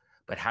conflict,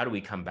 but how do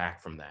we come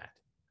back from that?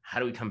 How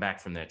do we come back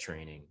from that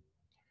training?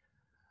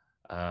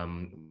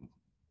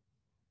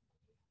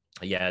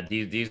 Yeah,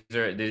 these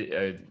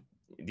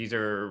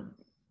are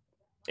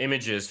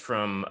images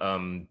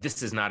from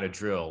This Is Not a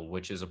Drill,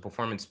 which is a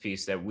performance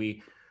piece that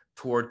we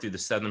toured through the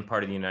southern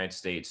part of the United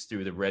States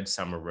through the Red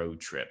Summer Road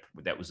trip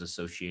that was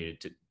associated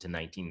to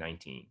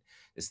 1919.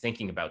 Is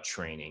thinking about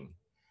training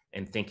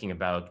and thinking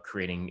about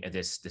creating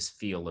this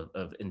feel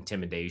of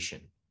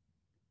intimidation.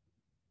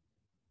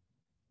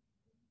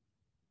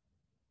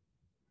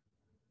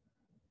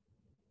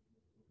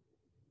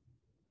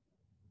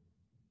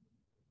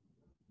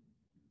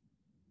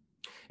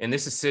 And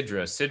this is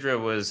Sidra. Sidra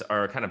was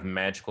our kind of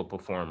magical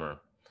performer.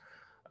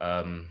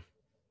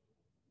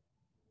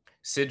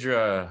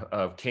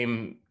 Sidra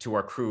came to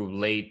our crew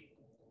late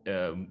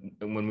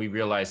when we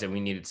realized that we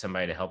needed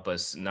somebody to help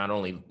us. Not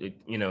only,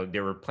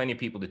 there were plenty of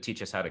people to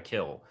teach us how to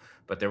kill,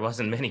 but there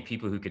wasn't many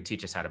people who could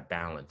teach us how to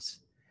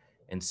balance.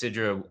 And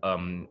Sidra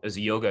is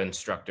a yoga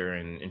instructor,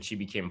 and she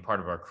became part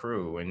of our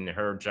crew. And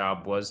her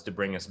job was to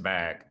bring us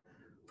back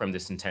from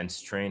this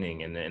intense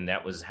training. And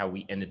that was how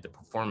we ended the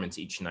performance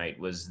each night,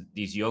 was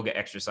these yoga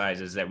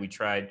exercises that we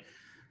tried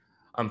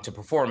to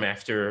perform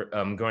after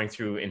going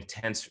through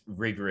intense,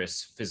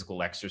 rigorous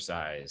physical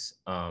exercise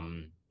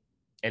and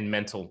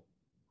mental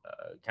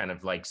kind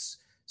of like,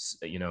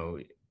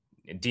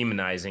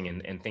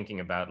 demonizing and thinking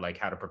about like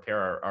how to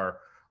prepare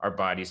our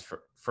bodies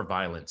for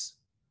violence.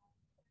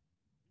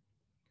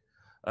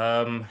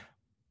 I'm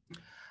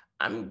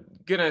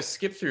gonna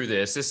skip through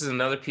this. This is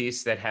another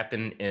piece that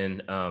happened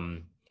in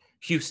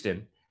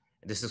Houston.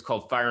 This is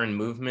called Fire and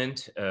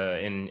Movement.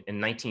 In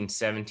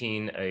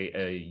 1917,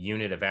 a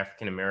unit of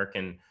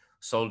African-American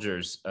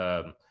soldiers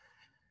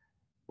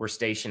were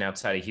stationed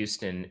outside of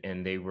Houston,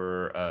 and they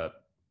were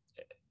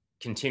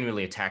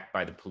continually attacked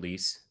by the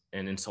police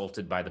and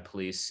insulted by the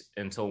police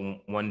until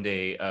one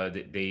day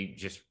they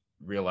just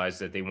realized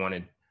that they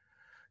wanted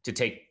to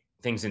take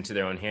things into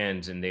their own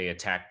hands, and they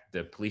attacked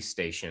the police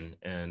station,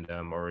 and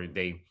or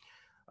they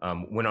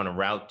went on a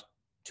route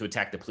to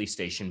attack the police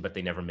station, but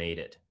they never made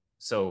it.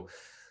 So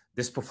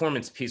this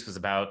performance piece was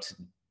about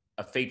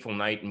a fateful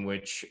night in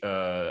which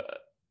a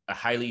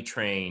highly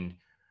trained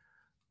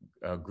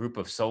group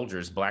of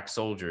soldiers, Black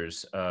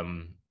soldiers,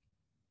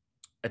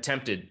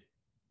 attempted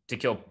to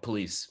kill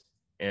police,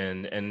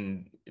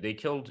 and they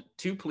killed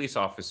 2 police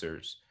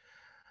officers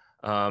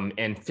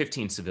and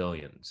 15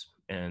 civilians.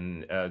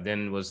 And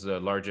then was the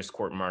largest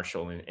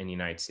court-martial in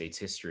United States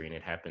history, and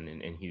it happened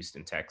in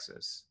Houston,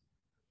 Texas.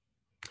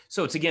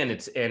 So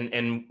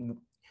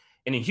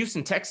and in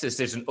Houston, Texas,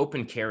 there's an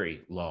open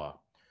carry law.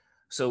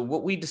 So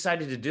what we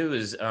decided to do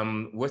is,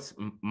 with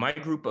my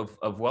group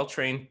of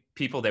well-trained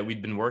people that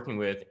we'd been working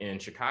with in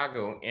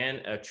Chicago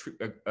and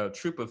a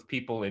troop of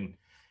people in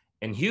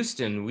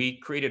Houston, we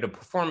created a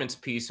performance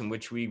piece in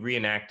which we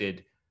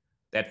reenacted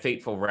that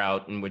fateful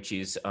route in which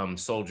these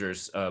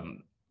soldiers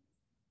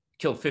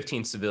killed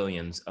 15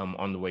 civilians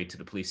on the way to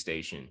the police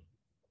station.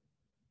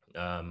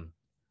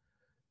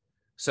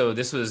 So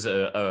this was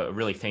a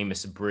really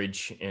famous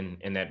bridge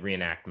in that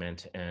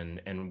reenactment.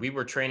 And we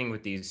were training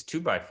with these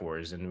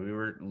 2x4s, and we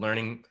were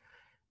learning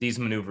these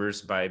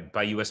maneuvers by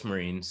US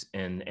Marines,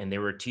 and they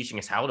were teaching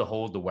us how to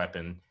hold the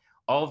weapon,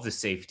 all of the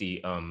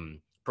safety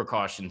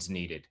precautions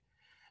needed.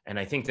 And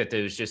I think that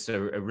there's just a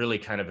really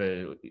kind of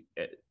an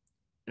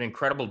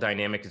incredible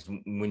dynamic is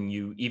when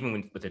you,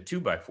 even with a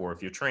 2x4,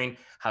 if you're trained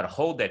how to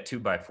hold that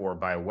 2x4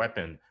 by a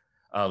weapon,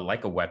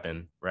 like a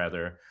weapon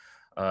rather,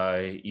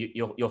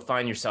 you'll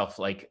find yourself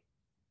like,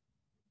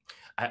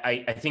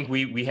 I think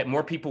we had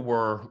more people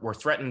were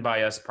threatened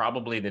by us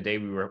probably the day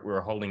we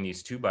were holding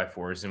these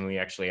 2x4s than we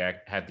actually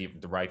had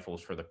the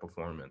rifles for the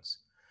performance.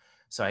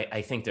 So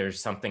I think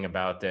there's something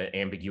about the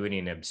ambiguity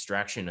and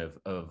abstraction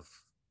of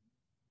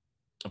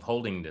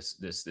holding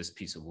this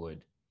piece of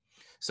wood.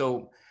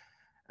 So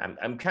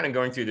I'm kind of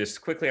going through this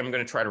quickly. I'm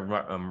going to try to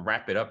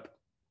wrap it up.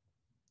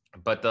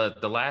 But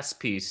the last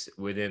piece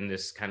within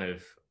this kind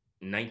of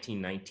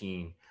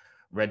 1919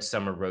 Red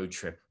Summer road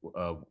trip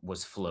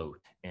was float.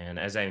 And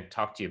as I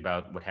talked to you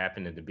about what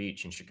happened at the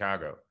beach in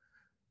Chicago,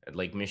 at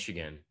Lake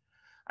Michigan,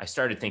 I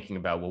started thinking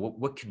about, well,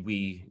 what could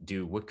we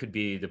do? What could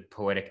be the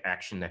poetic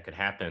action that could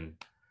happen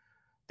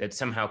that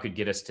somehow could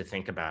get us to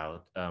think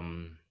about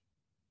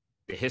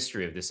the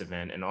history of this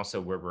event and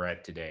also where we're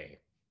at today.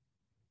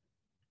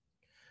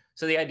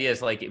 So the idea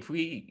is like, if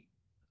we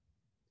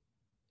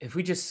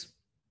just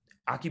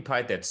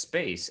occupied that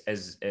space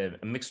as a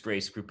mixed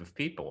race group of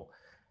people,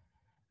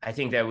 I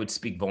think that would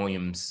speak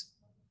volumes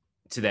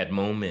to that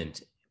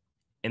moment.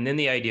 And then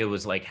the idea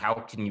was like, how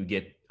can you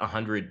get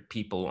 100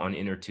 people on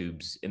inner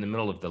tubes in the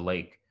middle of the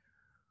lake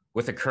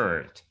with a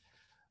current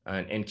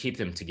and keep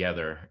them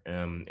together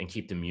and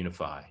keep them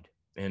unified?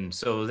 And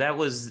so that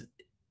was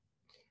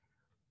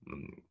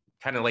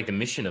kind of like the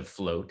mission of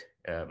float.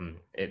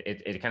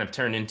 It kind of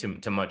turned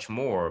into much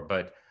more,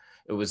 but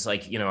it was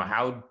like,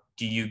 how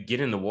you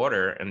get in the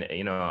water and,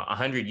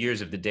 100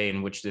 years of the day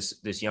in which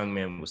this young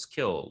man was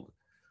killed,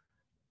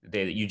 the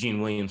day that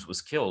Eugene Williams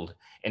was killed,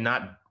 and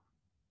not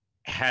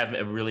have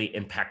a really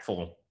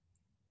impactful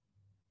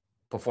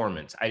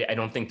performance? I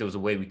don't think there was a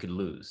way we could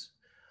lose.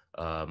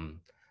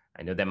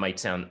 I know that might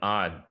sound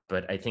odd,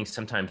 but I think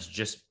sometimes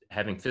just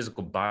having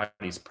physical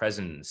bodies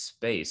present in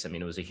space, I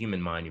mean, it was a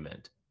human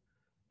monument.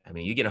 I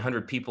mean, you get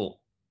 100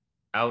 people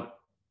out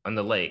on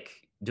the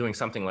lake doing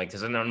something like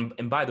this.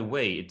 And by the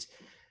way,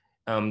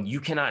 you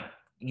cannot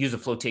use a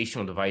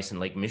flotational device in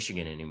Lake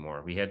Michigan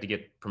anymore. We had to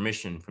get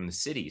permission from the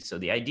city. So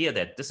the idea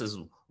that this is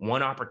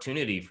one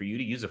opportunity for you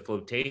to use a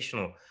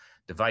flotational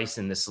device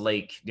in this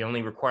lake, the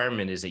only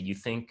requirement is that you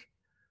think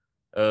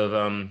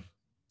of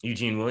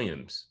Eugene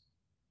Williams,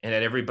 and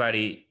that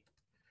everybody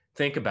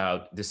think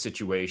about this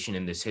situation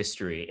and this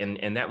history.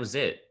 And that was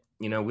it.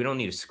 We don't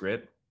need a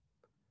script.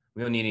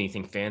 We don't need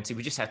anything fancy.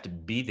 We just have to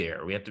be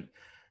there. We have to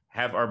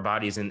have our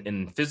bodies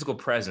in physical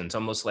presence,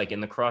 almost like in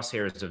the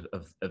crosshairs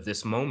of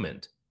this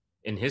moment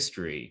in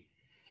history,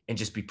 and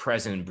just be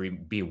present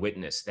and be a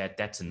witness.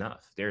 That's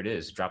enough. There it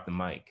is. Drop the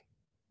mic.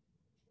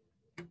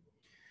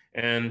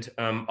 And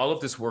all of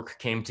this work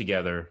came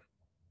together,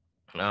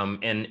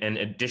 and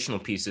additional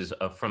pieces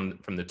from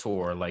the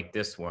tour, like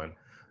this one,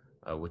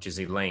 which is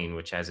Elaine,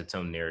 which has its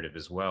own narrative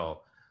as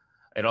well.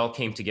 It all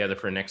came together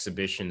for an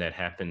exhibition that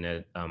happened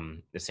at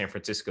the San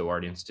Francisco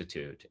Art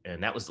Institute.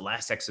 And that was the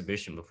last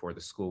exhibition before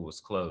the school was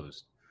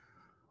closed.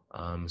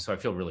 So I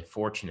feel really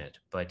fortunate.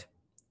 But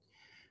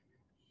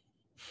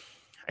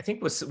I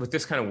think with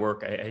this kind of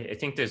work, I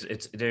think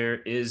there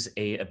is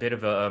a bit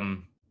of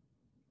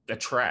a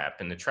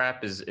trap. And the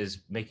trap is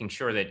making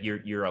sure that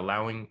you're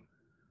allowing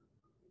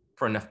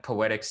for enough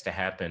poetics to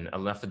happen,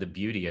 enough of the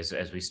beauty, as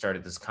we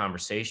started this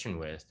conversation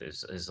with,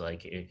 is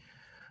like,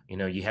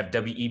 you have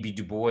W.E.B.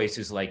 Du Bois,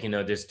 who's like,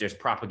 there's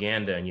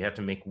propaganda, and you have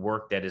to make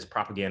work that is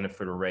propaganda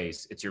for the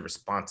race. It's your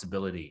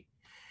responsibility.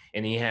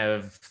 And you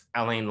have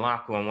Alain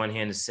Locke, who on one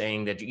hand is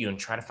saying that,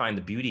 try to find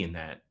the beauty in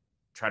that,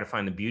 try to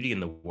find the beauty in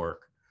the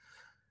work.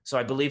 So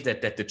I believe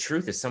that the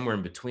truth is somewhere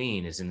in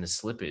between, is in the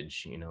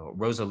slippage.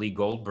 Rosa Lee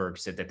Goldberg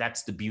said that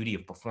that's the beauty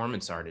of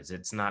performance art, is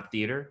it's not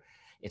theater,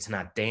 it's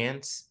not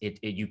dance.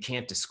 You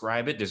can't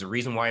describe it. There's a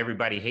reason why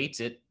everybody hates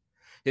it,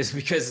 is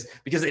because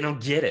they don't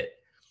get it.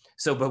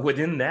 So, but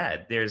within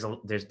that,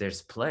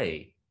 there's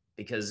play,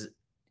 because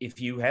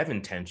if you have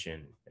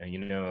intention,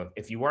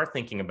 if you are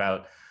thinking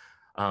about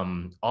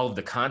all of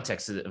the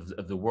context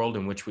of the world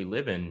in which we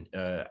live in,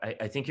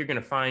 I think you're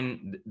going to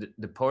find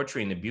the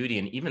poetry and the beauty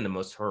in even the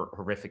most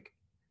horrific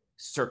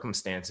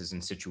circumstances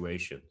and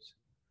situations.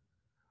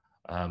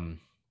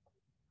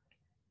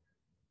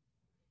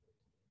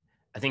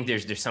 I think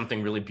there's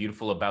something really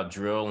beautiful about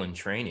drill and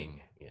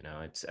training.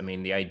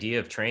 The idea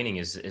of training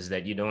is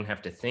that you don't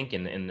have to think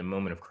in the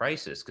moment of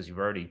crisis, because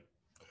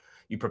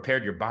you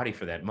prepared your body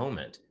for that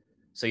moment.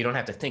 So you don't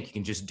have to think, you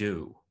can just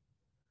do.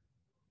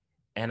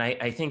 And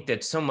I think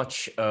that so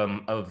much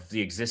of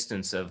the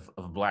existence of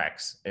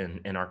Blacks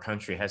in our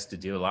country has to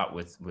do a lot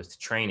with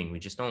training. We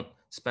just don't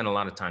spend a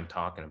lot of time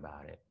talking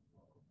about it.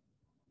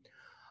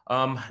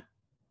 I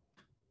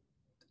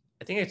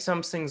think it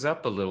sums things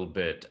up a little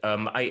bit.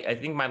 I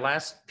think my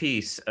last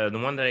piece, the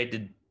one that I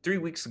did 3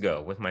 weeks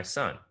ago with my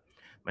son.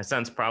 My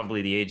son's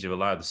probably the age of a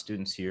lot of the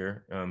students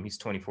here. He's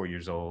 24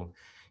 years old.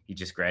 He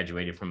just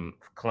graduated from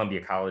Columbia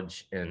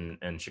College in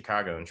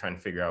Chicago, and trying to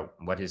figure out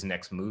what his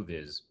next move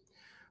is.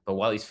 But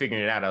while he's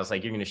figuring it out, I was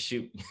like, you're gonna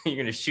shoot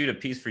a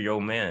piece for your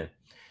old man.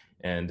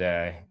 And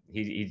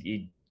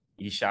he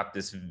shot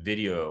this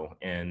video,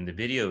 and the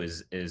video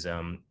is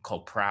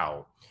called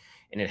Prowl.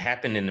 And it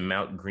happened in the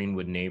Mount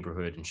Greenwood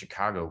neighborhood in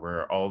Chicago,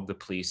 where all of the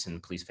police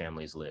and police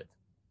families live.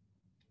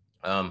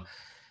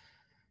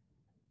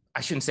 I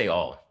shouldn't say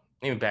all.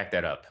 Let me back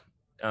that up.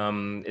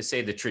 Let's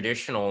say the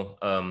traditional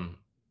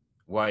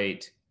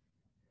white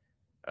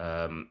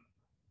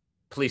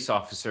police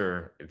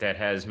officer that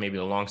has maybe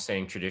a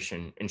long-standing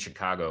tradition in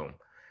Chicago.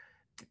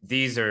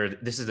 This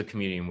is the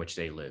community in which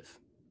they live,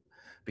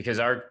 because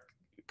our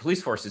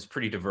police force is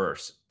pretty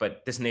diverse,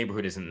 but this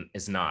neighborhood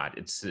is not.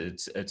 It's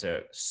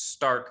a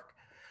stark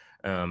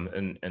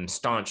and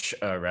staunch,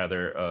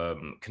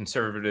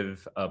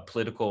 conservative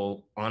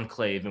political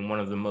enclave in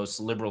one of the most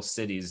liberal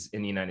cities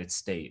in the United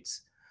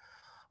States.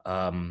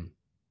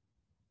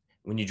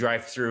 When you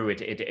drive through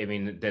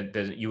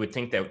it, you would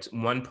think that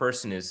one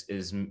person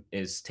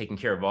is taking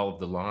care of all of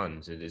the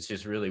lawns. It's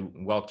just really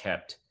well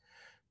kept,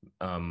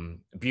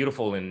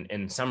 beautiful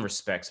in some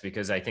respects,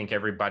 because I think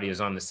everybody is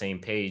on the same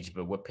page,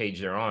 but what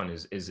page they're on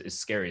is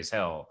scary as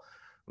hell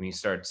when you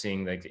start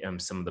seeing like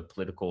some of the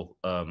political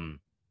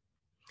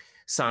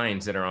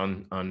signs that are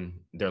on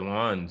their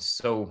lawns.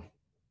 So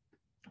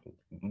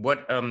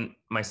what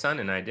my son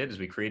and I did is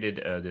we created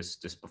this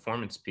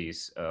performance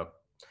piece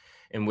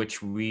in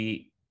which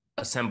we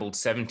assembled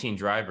 17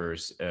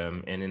 drivers,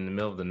 and in the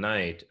middle of the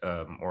night,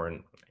 I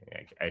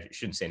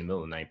shouldn't say in the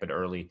middle of the night, but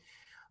early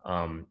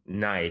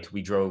night,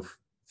 we drove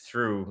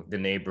through the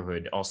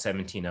neighborhood, all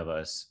 17 of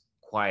us,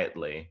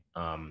 quietly.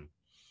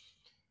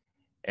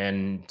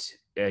 And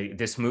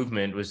this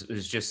movement was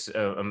just,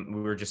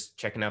 we were just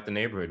checking out the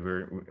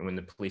neighborhood. When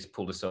the police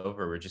pulled us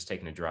over, we were just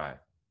taking a drive.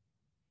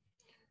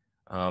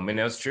 And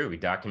that was true. We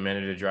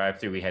documented a drive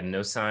through. We had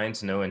no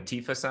signs, no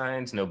Antifa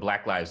signs, no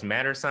Black Lives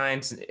Matter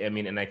signs. I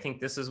mean, and I think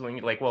this is when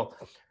you're like, well,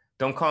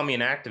 don't call me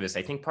an activist.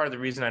 I think part of the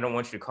reason I don't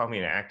want you to call me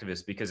an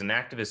activist, because an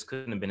activist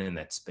couldn't have been in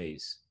that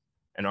space.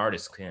 An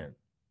artist can.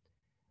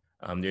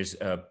 There's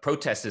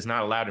protest is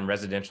not allowed in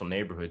residential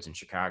neighborhoods in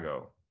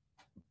Chicago,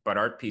 but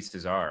art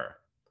pieces are.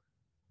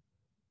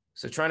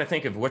 So trying to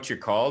think of what you're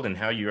called and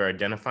how you are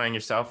identifying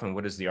yourself and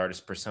what is the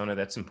artist persona,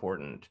 that's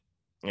important.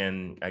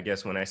 And I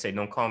guess when I say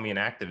don't call me an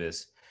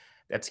activist,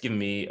 that's giving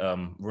me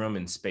room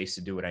and space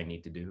to do what I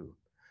need to do.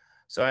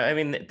 So, I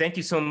mean, thank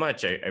you so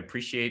much. I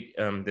appreciate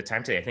the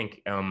time today. I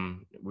think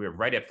we're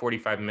right at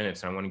 45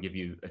 minutes, and I want to give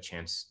you a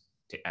chance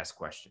to ask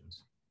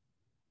questions.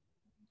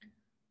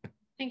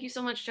 Thank you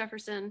so much,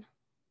 Jefferson.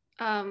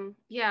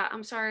 Yeah,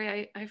 I'm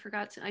sorry, I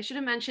forgot to, I should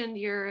have mentioned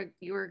you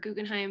were a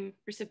Guggenheim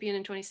recipient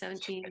in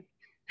 2017.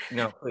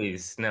 No,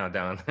 please, no,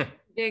 Don.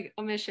 Big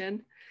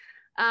omission.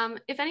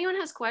 If anyone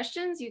has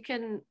questions, you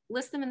can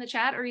list them in the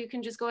chat, or you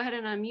can just go ahead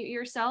and unmute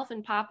yourself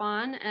and pop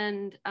on,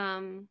 and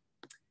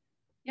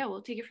yeah,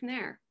 we'll take it from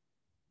there.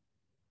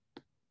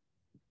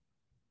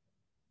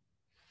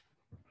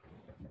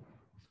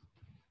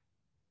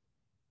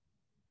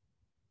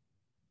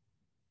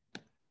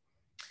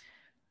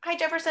 Hi,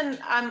 Jefferson.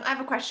 I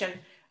have a question.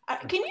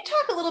 Can you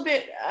talk a little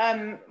bit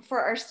for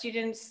our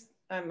students?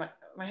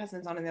 My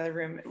husband's on in the other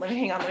room. Let me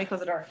hang on. Let me close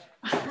the door.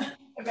 I've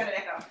got an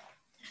echo.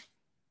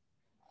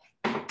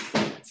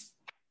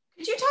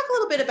 Could you talk a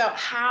little bit about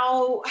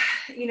how,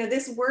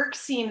 this work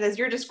seems, as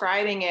you're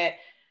describing it,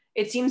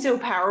 it seems so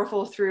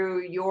powerful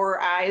through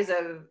your eyes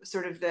of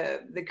sort of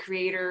the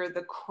creator,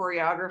 the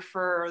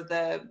choreographer,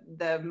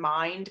 the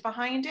mind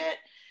behind it,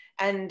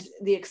 and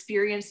the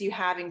experience you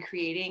have in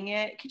creating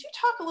it. Could you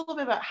talk a little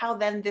bit about how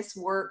then this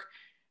work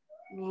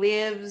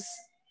lives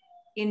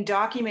in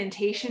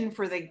documentation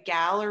for the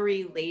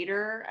gallery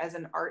later as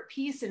an art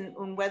piece,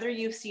 and whether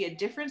you see a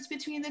difference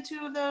between the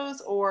two of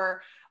those,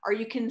 or are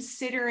you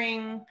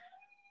considering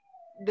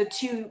the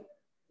two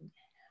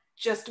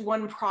just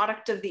one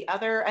product of the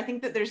other? I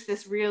think that there's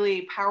this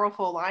really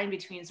powerful line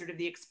between sort of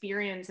the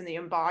experience and the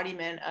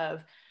embodiment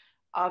of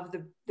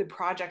the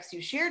projects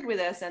you shared with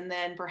us, and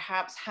then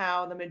perhaps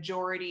how the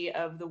majority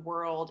of the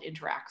world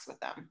interacts with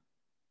them.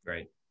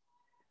 Right.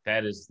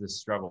 That is the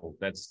struggle.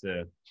 That's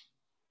the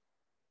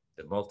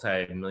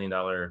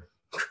multi-million-dollar,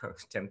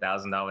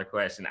 $10,000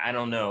 question. I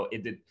don't know.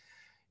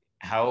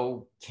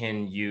 How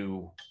can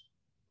you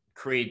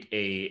create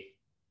a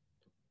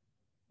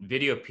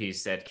video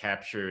piece that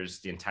captures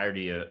the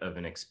entirety of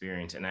an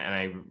experience? And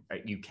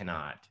you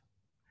cannot.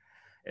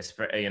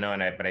 But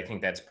I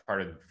think that's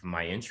part of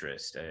my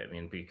interest. I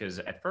mean, because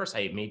at first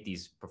I made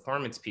these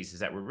performance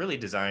pieces that were really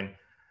designed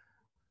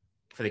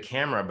for the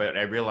camera, but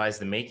I realized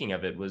the making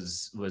of it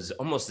was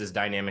almost as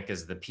dynamic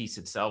as the piece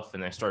itself.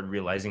 And I started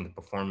realizing the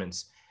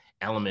performance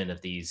element of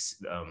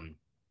these,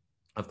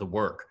 of the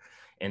work.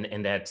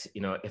 And that,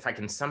 if I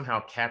can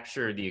somehow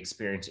capture the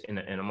experience in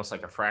almost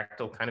like a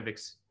fractal kind of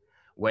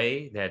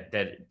way, that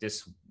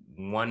this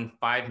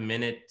 5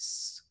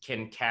 minutes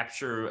can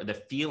capture the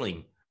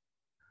feeling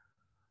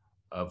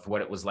of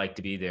what it was like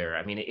to be there.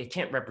 I mean, it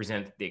can't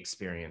represent the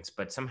experience,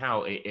 but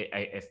somehow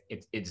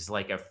it's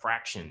like a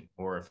fraction,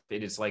 or if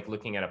it is like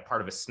looking at a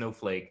part of a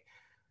snowflake,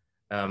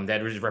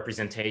 that is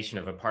representation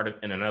of a part of,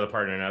 and another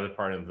part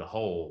of the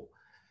whole,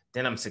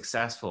 then I'm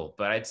successful.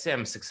 But I'd say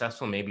I'm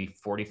successful maybe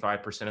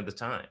 45% of the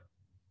time.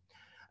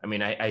 I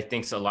mean, I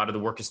think so a lot of the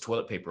work is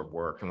toilet paper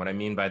work. And what I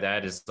mean by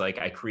that is, like,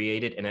 I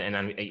create it and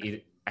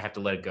I have to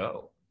let it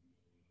go.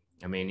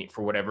 I mean,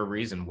 for whatever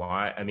reason.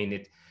 Why? I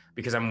mean,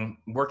 because I'm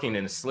working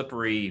in a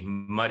slippery,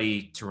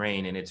 muddy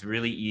terrain, and it's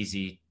really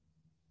easy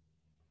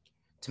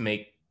to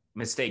make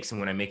mistakes.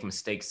 And when I make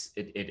mistakes,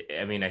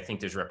 I mean, I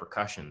think there's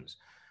repercussions.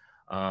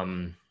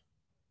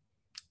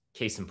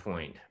 Case in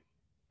point,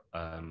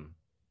 I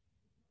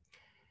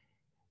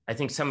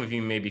think some of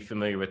you may be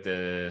familiar with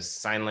the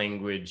sign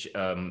language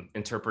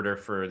interpreter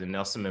for the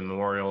Nelson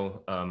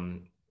Memorial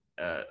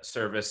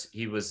service.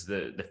 He was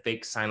the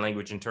fake sign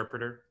language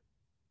interpreter.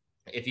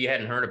 If you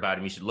hadn't heard about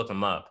him, you should look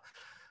him up.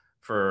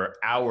 For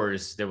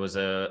hours, there was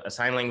a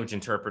sign language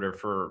interpreter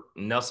for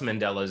Nelson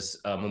Mandela's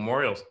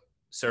memorial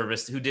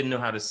service who didn't know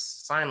how to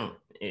sign.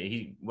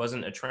 He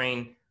wasn't a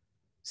trained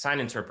sign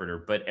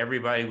interpreter, but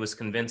everybody was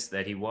convinced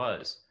that he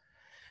was.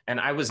 And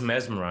I was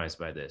mesmerized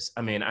by this.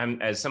 I mean,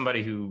 as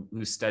somebody who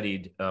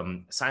studied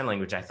sign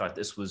language, I thought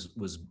this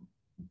was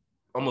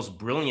almost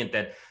brilliant,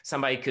 that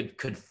somebody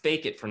could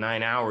fake it for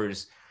 9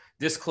 hours,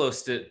 this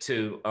close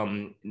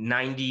to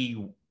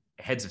 90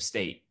 heads of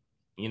state,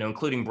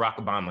 including Barack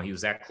Obama. He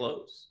was that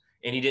close,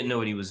 and he didn't know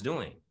what he was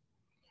doing.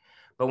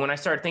 But when I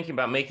started thinking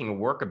about making a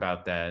work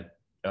about that,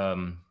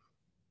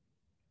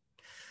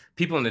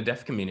 people in the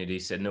deaf community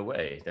said, "No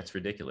way, that's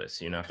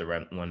ridiculous. You're not the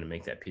right one to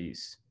make that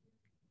piece."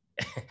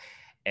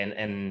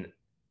 And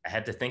I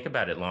had to think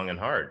about it long and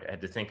hard. I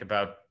had to think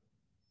about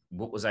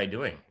what was I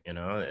doing? You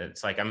know,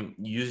 it's like I'm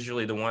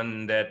usually the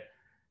one that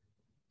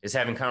is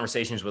having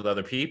conversations with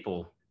other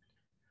people.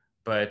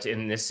 But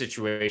in this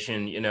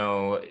situation, you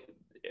know,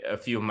 a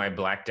few of my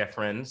Black deaf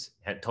friends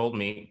had told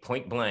me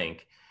point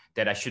blank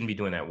that I shouldn't be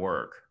doing that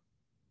work.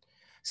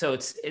 So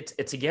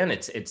it's again,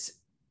 it's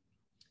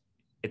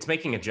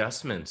making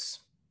adjustments.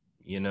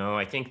 You know,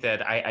 I think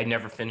that I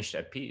never finished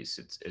that piece.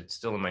 It's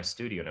still in my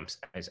studio,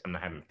 and I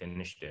haven't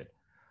finished it.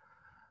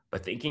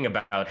 But thinking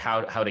about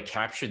how to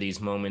capture these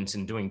moments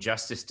and doing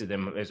justice to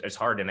them is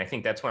hard. And I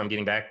think that's why I'm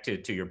getting back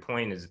to your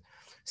point is,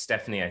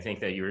 Stephanie, I think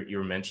that you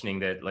were mentioning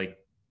that, like,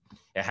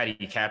 how do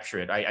you capture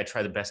it? I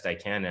try the best I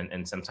can,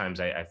 and sometimes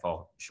I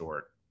fall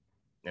short.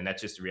 And that's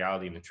just the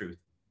reality and the truth.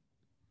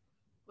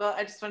 Well,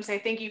 I just want to say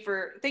thank you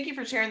for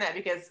sharing that,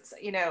 because,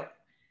 you know,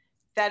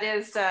 that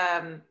is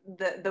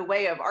the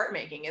way of art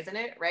making, isn't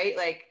it? Right?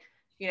 Like,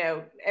 you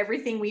know,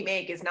 everything we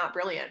make is not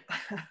brilliant.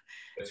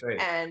 That's right.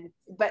 And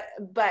but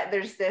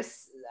there's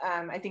this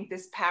I think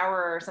this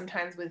power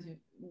sometimes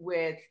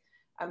with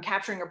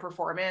capturing a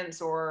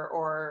performance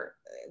or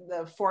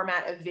the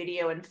format of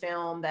video and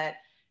film, that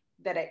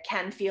it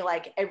can feel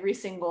like every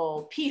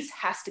single piece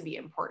has to be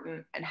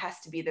important and has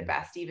to be the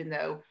best, even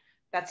though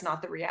that's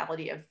not the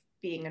reality of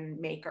being a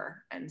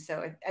maker. And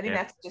so I think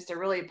that's just a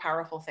really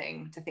powerful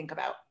thing to think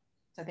about.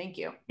 So thank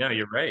you. No,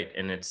 you're right.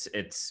 And it's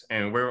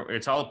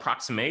all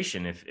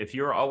approximation. If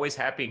you're always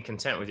happy and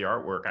content with your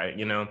artwork,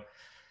 you know,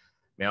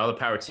 man, all the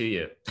power to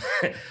you.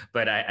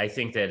 But I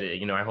think that,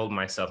 you know, I hold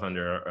myself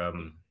under,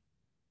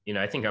 you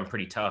know, I think I'm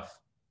pretty tough.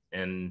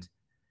 And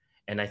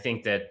I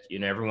think that, you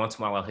know, every once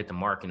in a while I'll hit the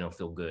mark and it'll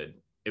feel good.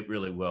 It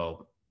really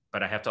will.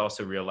 But I have to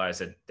also realize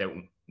that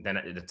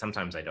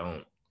sometimes I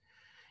don't.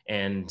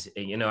 And,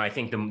 you know, I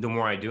think the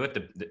more I do it,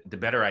 the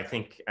better I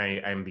think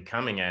I'm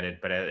becoming at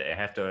it. But I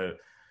have to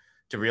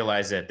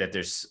realize that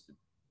this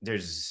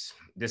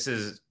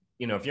is,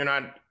 you know, if you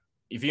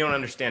don't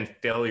understand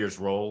failure's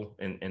role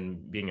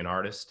in being an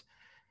artist,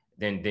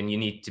 then you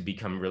need to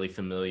become really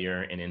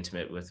familiar and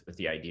intimate with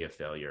the idea of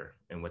failure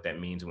and what that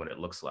means and what it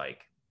looks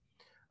like.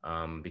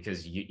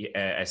 Because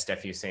as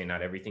Steffi was saying,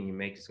 not everything you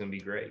make is going to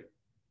be great.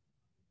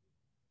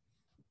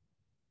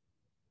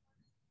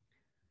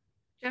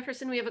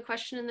 Jefferson, we have a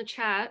question in the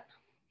chat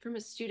from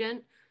a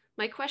student.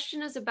 My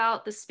question is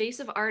about the space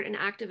of art and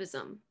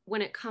activism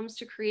when it comes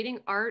to creating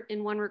art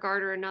in one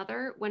regard or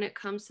another, when it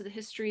comes to the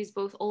histories,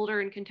 both older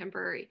and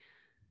contemporary.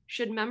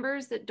 Should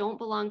members that don't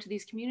belong to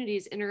these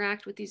communities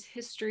interact with these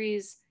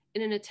histories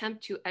in an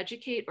attempt to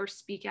educate or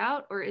speak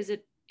out, or is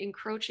it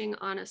encroaching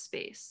on a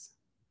space?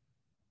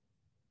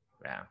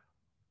 Wow.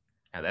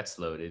 Now that's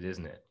loaded,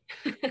 isn't it?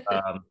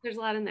 There's a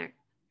lot in there.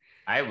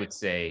 I would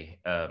say,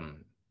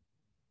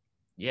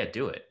 yeah,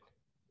 do it.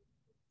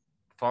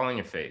 Fall on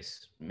your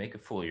face, make a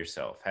fool of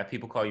yourself, have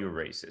people call you a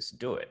racist,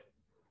 do it.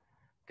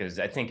 Because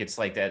I think it's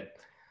like that,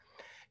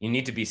 you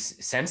need to be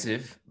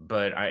sensitive,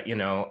 but I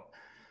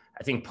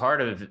think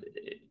part of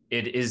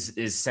it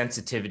is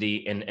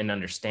sensitivity and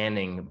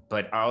understanding.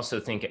 But I also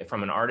think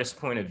from an artist's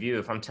point of view,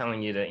 if I'm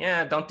telling you that,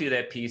 yeah, don't do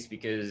that piece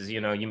because,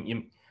 you know,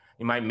 you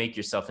might make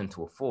yourself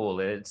into a fool.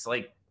 It's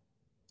like,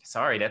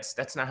 sorry,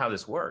 that's not how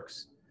this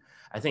works.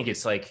 I think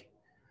it's like,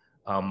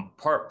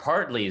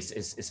 partly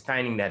is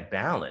finding that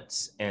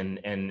balance and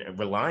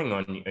relying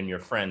on your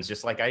friends,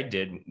 just like I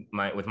did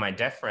with my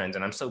deaf friends.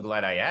 And I'm so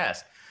glad I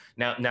asked.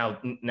 Now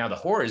the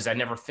horror is I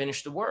never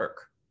finished the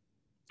work.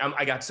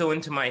 I got so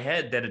into my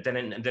head that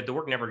the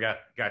work never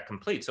got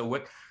complete. So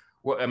what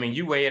I mean,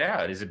 you weigh it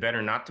out. Is it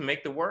better not to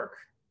make the work,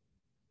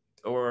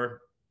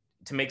 or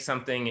to make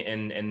something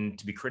and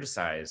to be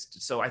criticized?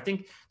 So I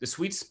think the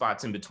sweet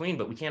spot's in between,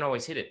 but we can't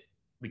always hit it.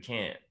 We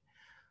can't.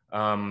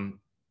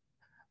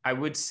 I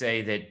would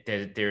say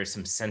that there is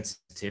some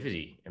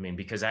sensitivity. I mean,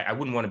 because I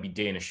wouldn't want to be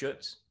Dana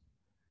Schutz.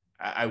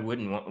 I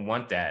wouldn't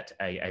want that.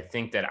 I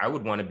think that I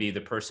would want to be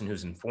the person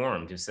who's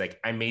informed. It's like,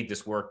 I made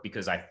this work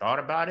because I thought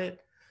about it.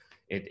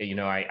 You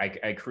know,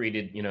 I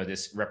created, you know,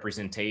 this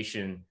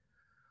representation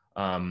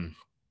of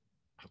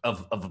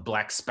a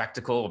Black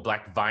spectacle, of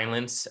Black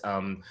violence.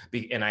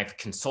 And I've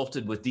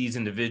consulted with these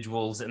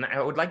individuals, and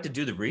I would like to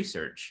do the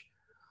research.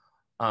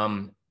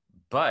 But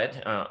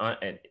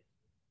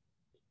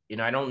you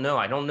know, I don't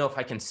know if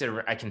I can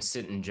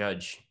sit and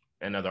judge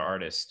another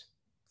artist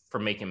for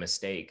making a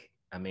mistake.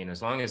 I mean,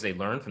 as long as they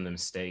learn from the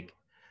mistake,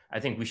 I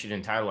think we should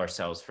entitle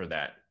ourselves for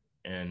that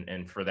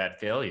and for that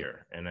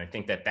failure. And I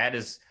think that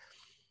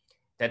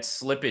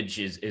slippage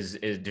is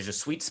there's a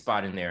sweet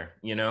spot in there,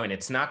 you know, and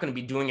it's not going to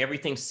be doing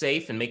everything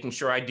safe and making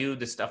sure I do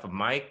the stuff of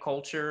my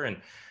culture.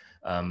 And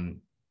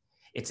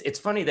it's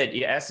funny that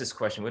you asked this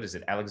question. What is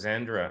it?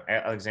 Alexandria.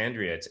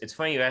 It's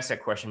funny you asked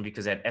that question,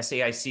 because at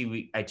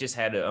SAIC, I just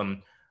had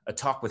a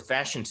talk with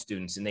fashion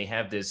students, and they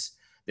have this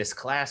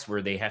class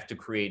where they have to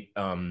create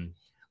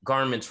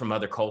garments from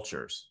other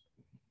cultures.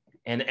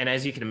 And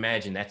as you can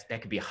imagine, that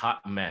could be a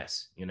hot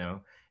mess, you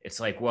know. It's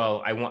like,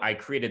 well, I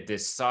created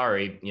this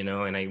sari, you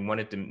know, and I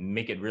wanted to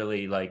make it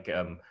really like,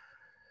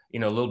 you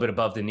know, a little bit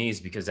above the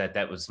knees, because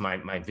that was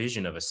my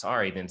vision of a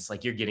sari. Then it's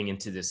like, you're getting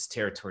into this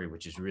territory,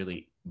 which is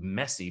really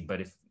messy.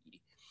 But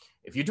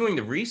if you're doing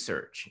the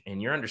research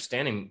and you're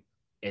understanding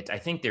it, I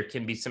think there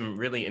can be some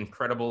really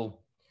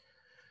incredible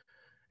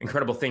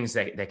things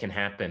that can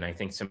happen. I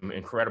think some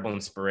incredible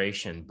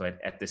inspiration, but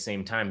at the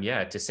same time,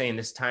 yeah, to say in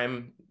this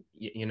time,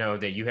 you know,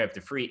 that you have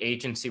the free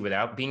agency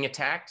without being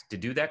attacked to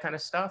do that kind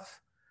of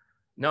stuff.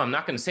 No, I'm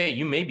not going to say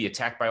you may be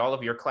attacked by all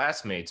of your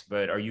classmates,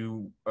 but are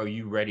you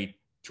ready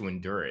to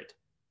endure it?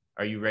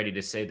 Are you ready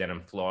to say that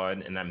I'm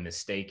flawed and I'm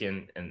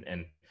mistaken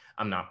and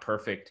I'm not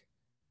perfect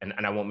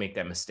and I won't make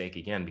that mistake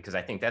again? Because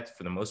I think that's,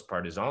 for the most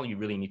part, is all you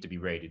really need to be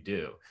ready to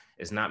do,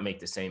 is not make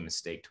the same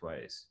mistake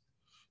twice.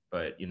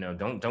 But, you know,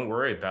 don't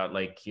worry about,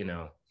 like, you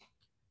know,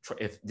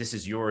 if this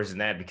is yours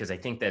and that, because I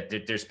think that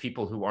there's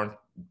people who aren't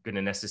going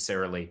to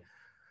necessarily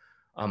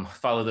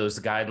follow those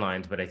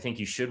guidelines, but I think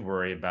you should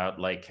worry about,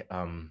 like,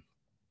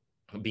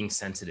 being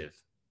sensitive.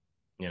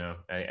 You know,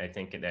 I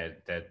think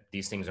that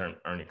these things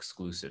aren't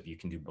exclusive. You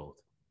can do both.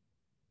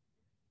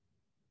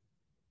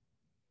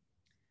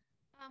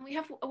 We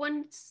have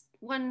one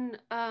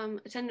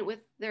attendant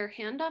with their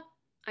hand up.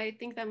 I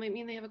think that might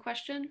mean they have a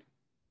question.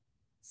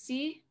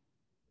 C?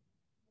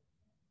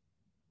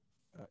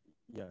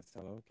 Yes,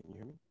 hello, can you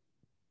hear me?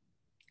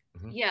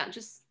 Yeah,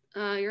 just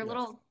you're a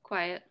little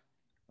quiet.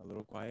 A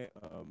little quiet.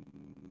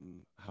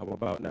 How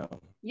about now?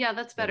 Yeah,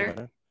 that's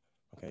better.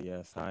 Okay,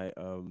 yes. Hi.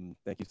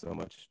 Thank you so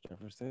much,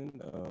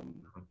 Jefferson.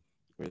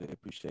 Really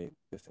appreciate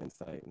this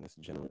insight and this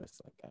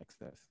generous, like,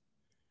 access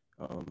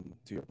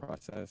to your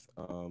process.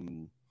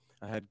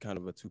 I had kind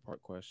of a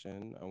two-part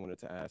question. I wanted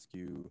to ask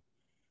you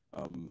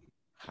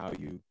how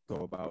you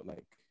go about,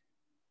 like,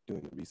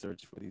 doing the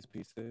research for these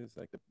pieces,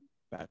 like the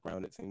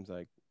background. It seems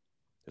like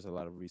there's a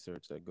lot of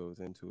research that goes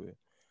into it.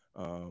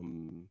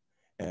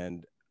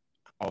 And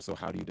also,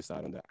 how do you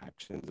decide on the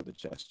actions or the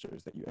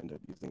gestures that you end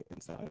up using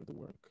inside of the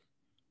work?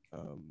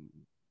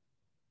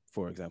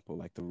 For example,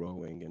 like the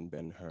rowing in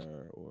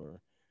Ben-Hur, or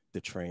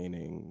the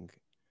training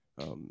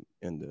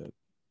in the,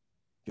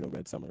 you know,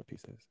 Red Summer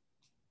pieces.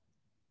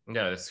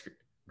 Yeah, that's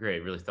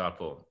great. Really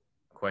thoughtful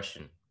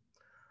question.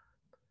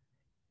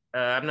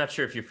 I'm not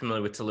sure if you're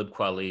familiar with Talib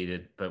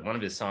Kweli, but one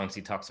of his songs,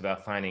 he talks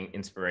about finding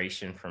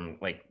inspiration from,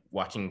 like,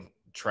 watching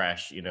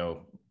trash, you know,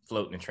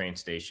 float in a train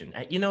station.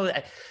 You know,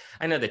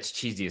 I know that's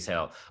cheesy as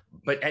hell,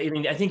 but I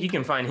mean, I think you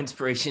can find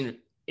inspiration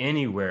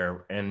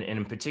anywhere. And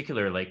in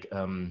particular, like,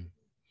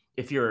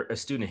 if you're a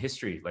student of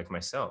history like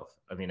myself,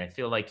 I mean, I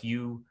feel like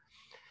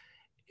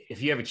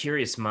if you have a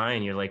curious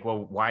mind, you're like,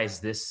 well, why is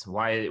this?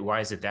 Why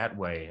is it that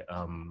way?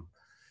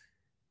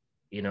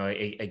 You know,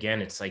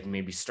 again, it's like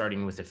maybe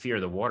starting with the fear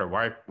of the water.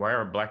 Why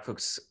are Black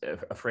folks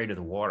afraid of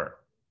the water?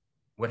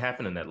 What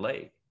happened in that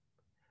lake?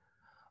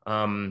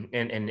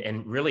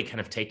 And really kind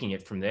of taking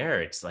it from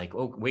there. It's like,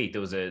 oh wait,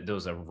 there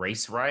was a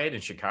race riot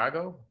in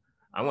Chicago.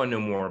 I want to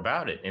know more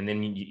about it. And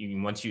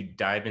then once you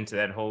dive into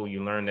that hole,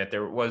 you learn that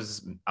there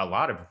was a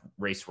lot of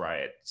race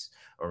riots,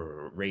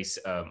 or race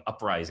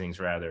uprisings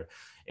rather,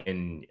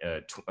 in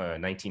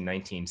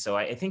 1919. So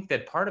I think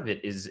that part of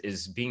it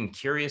is being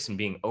curious and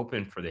being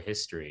open for the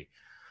history.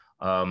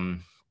 You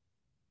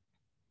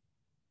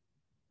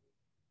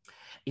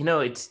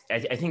know,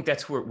 I think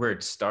that's where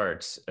it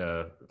starts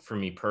for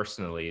me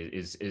personally,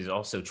 is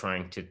also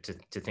trying to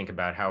think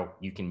about how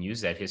you can use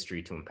that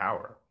history to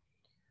empower.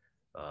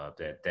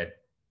 That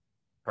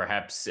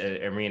perhaps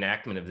a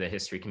reenactment of the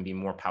history can be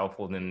more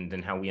powerful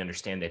than how we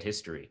understand that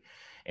history.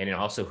 And then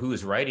also, who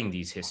is writing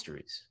these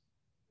histories?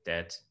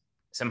 That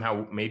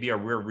somehow maybe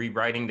we're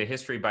rewriting the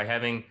history by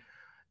having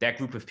that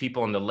group of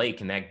people on the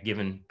lake in that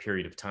given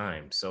period of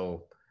time.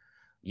 So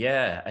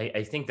yeah,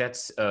 I think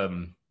that's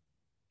part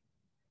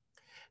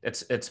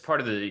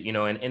of the, you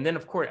know, and then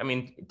of course, I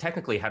mean,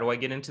 technically, how do I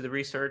get into the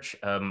research?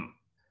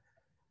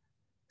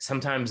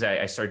 Sometimes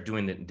I start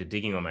doing the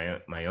digging on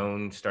my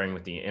own, starting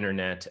with the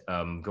internet,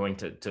 going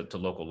to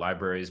local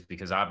libraries,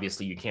 because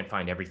obviously you can't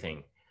find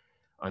everything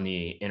on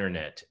the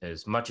internet.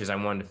 As much as I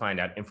wanted to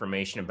find out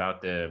information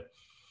about the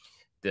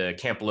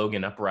Camp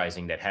Logan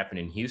uprising that happened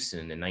in Houston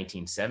in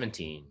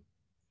 1917,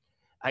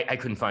 I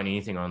couldn't find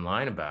anything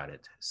online about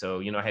it. So,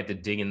 you know, I had to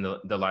dig in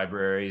the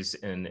libraries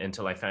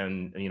until I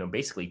found, you know,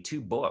 basically 2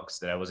 books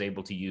that I was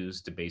able to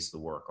use to base the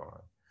work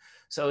on.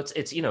 So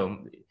it's, you know,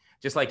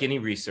 just like any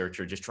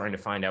researcher, just trying to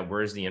find out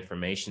where's the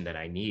information that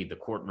I need, the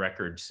court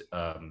records,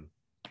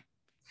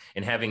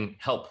 and having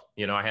help.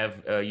 You know, I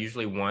have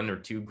usually 1 or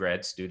 2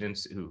 grad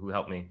students who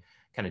help me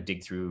kind of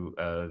dig through,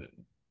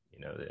 you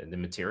know, the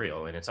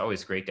material. And it's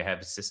always great to have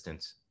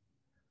assistants,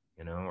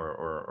 you know,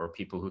 or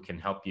people who can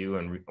help you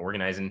and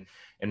organize. And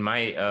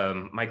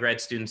my grad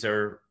students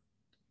are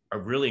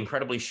really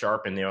incredibly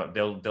sharp, and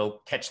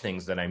they'll catch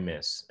things that I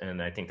miss.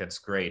 And I think that's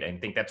great. I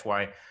think that's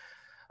why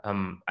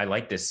I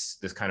like this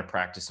kind of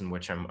practice in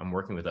which I'm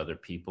working with other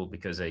people,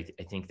 because I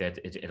think that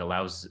it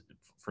allows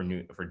for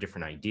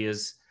different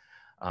ideas.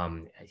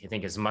 I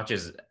think as much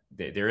as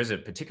there is a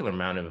particular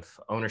amount of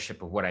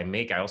ownership of what I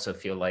make, I also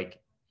feel like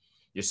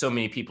there's so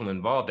many people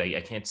involved.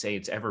 I can't say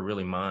it's ever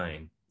really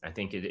mine. I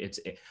think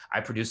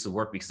I produce the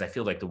work because I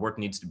feel like the work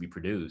needs to be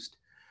produced.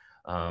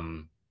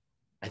 I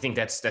think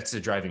that's the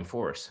driving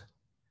force.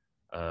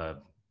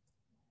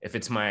 if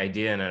it's my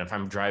idea and if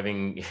I'm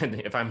driving,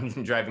 if I'm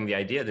driving the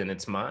idea, then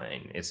it's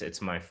mine.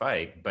 It's my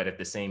fight. But at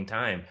the same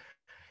time,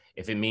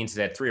 if it means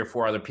that 3 or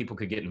 4 other people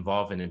could get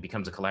involved and it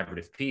becomes a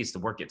collaborative piece, the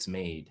work gets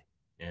made.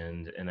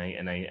 And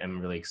I am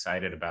really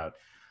excited about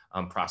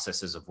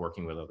processes of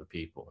working with other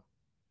people.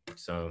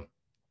 So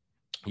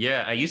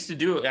yeah, I used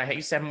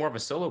to have more of a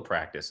solo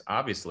practice,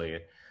 obviously.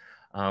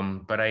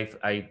 But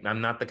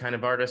I'm not the kind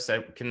of artist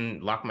that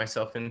can lock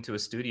myself into a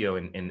studio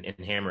and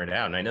hammer it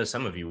out. And I know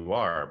some of you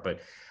are, but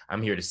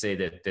I'm here to say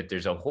that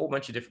there's a whole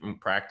bunch of different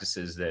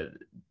practices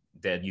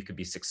that you could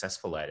be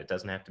successful at. It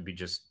doesn't have to be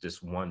just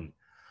this one.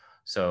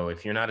 So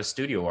if you're not a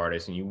studio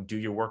artist and you do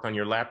your work on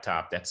your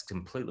laptop, that's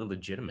completely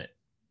legitimate.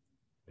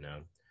 You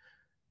know,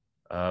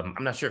 I'm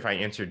not sure if I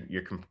answered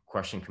your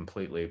question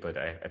completely, but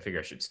I figure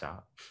I should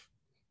stop.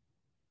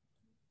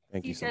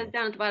 Thank you You so said much.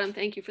 down at the bottom,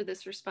 thank you for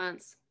this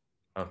response.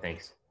 Oh,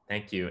 thanks.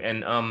 Thank you.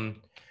 And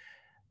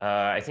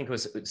I think it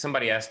was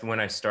somebody asked when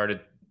I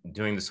started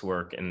doing this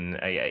work, and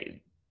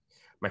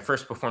my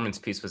first performance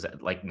piece was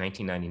at like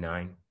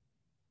 1999.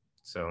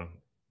 So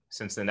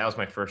since then, that was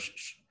my first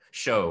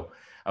show.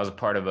 I was a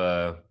part of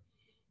a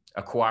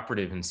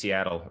cooperative in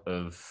Seattle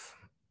of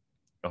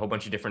a whole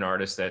bunch of different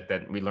artists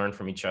that we learned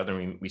from each other,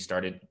 and we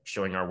started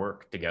showing our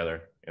work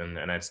together, and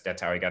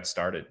that's how I got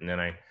started. And then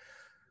I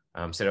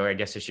said, oh, I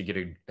guess I should get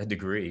a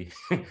degree,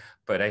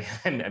 but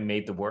I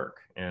made the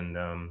work, and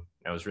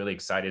I was really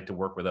excited to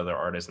work with other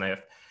artists. And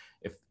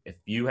if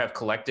you have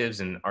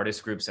collectives and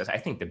artist groups, I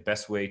think the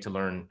best way to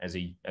learn as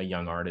a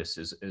young artist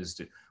is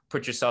to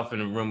put yourself in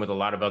a room with a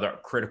lot of other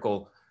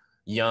critical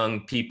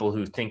young people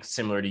who think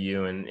similar to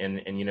you,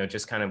 and you know,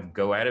 just kind of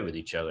go at it with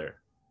each other.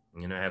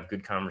 You know, have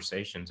good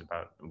conversations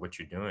about what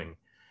you're doing,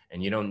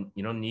 and you don't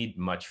need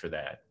much for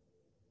that.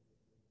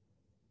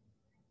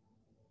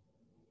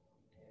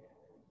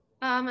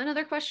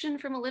 Another question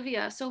from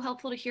Olivia. So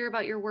helpful to hear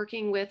about your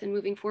working with and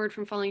moving forward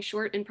from falling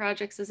short in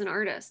projects as an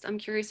artist. I'm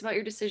curious about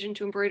your decision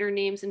to embroider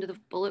names into the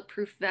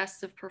bulletproof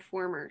vests of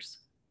performers.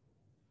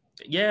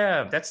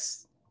 Yeah,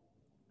 that's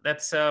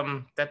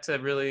a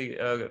really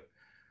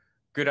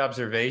good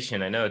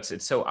observation. I know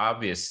it's so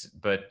obvious,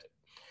 but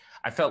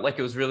I felt like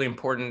it was really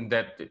important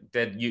that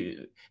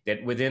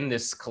within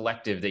this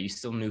collective that you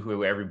still knew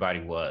who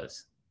everybody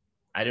was.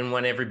 I didn't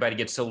want everybody to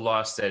get so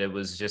lost that it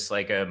was just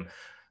like a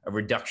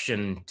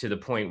reduction to the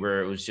point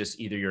where it was just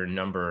either your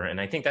number.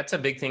 And I think that's a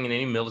big thing in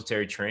any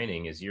military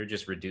training is you're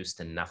just reduced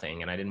to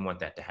nothing. And I didn't want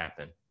that to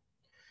happen.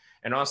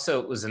 And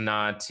also it was a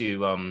nod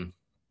to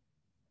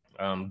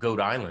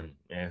Goat Island,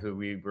 who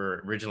we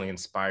were originally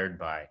inspired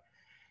by.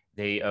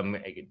 They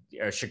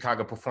a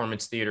Chicago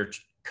Performance Theater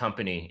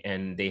company,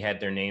 and they had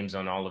their names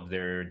on all of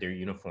their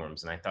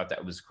uniforms, and I thought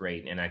that was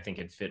great, and I think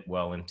it fit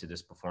well into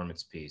this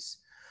performance piece.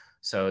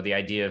 So the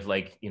idea of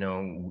like, you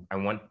know, I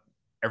want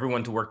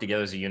everyone to work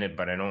together as a unit,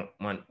 but I don't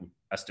want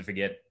us to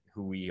forget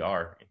who we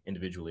are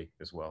individually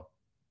as well.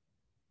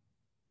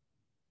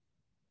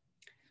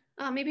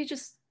 Maybe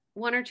just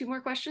 1 or 2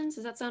 more questions.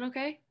 Does that sound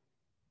okay?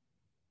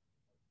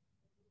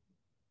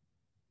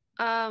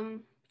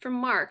 From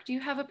Mark, do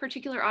you have a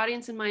particular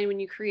audience in mind when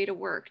you create a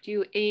work? Do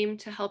you aim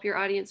to help your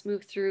audience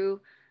move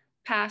through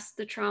past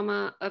the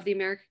trauma of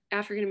the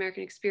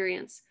African-American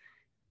experience?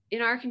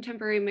 In our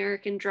contemporary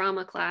American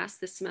drama class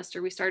this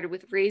semester, we started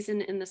with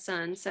Raisin in the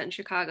Sun, set in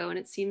Chicago, and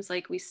it seems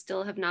like we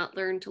still have not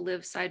learned to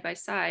live side by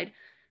side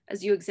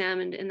as you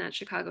examined in that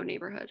Chicago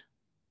neighborhood.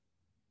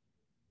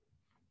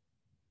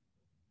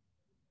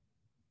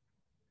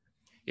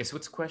 Yes,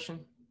 what's the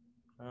question?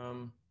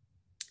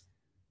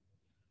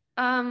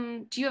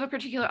 Do you have a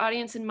particular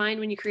audience in mind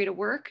when you create a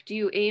work? Do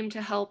you aim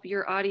to help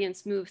your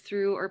audience move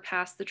through or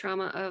past the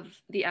trauma of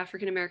the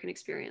African-American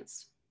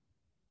experience?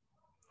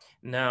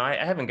 No, I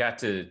haven't got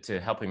to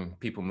helping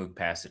people move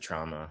past the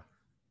trauma.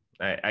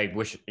 I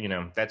wish, you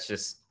know, that's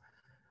just,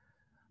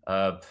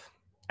 I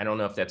don't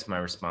know if that's my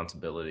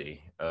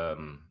responsibility.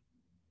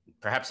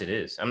 Perhaps it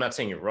is. I'm not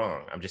saying you're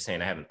wrong. I'm just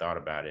saying I haven't thought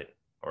about it,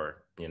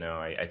 or, you know,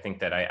 I think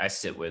that I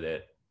sit with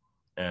it,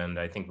 and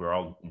I think we're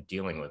all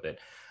dealing with it.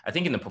 I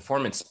think in the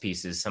performance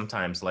pieces,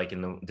 sometimes like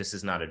in the This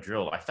Is Not a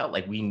Drill, I felt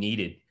like we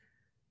needed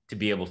to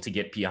be able to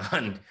get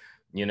beyond,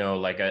 you know,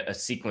 like a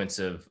sequence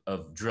of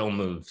drill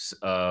moves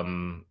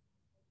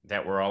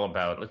that were all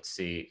about, let's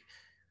see.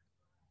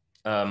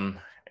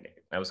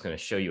 I was going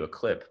to show you a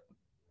clip.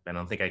 I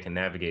don't think I can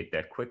navigate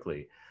that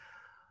quickly.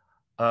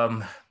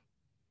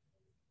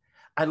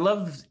 I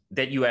love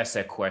that you asked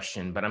that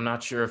question, but I'm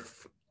not sure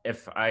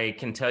if I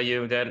can tell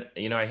you that,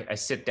 you know, I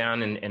sit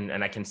down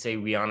and I can say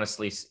we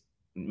honestly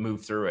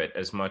move through it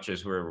as much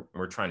as we're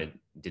trying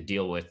to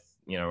deal with,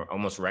 you know,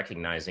 almost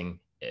recognizing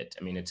it.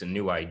 I mean, it's a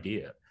new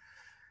idea.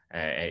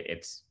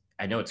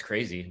 I know it's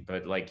crazy,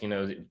 but like, you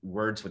know,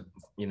 words with,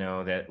 you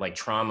know, that like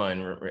trauma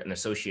and an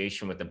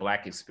association with the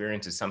Black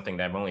experience is something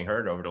that I've only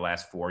heard over the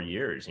last 4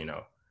 years, you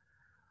know.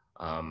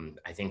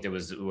 I think there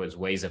was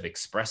ways of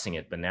expressing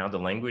it, but now the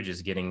language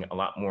is getting a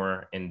lot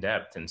more in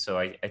depth. And so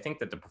I think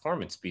that the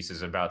performance piece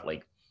is about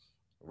like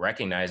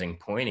recognizing,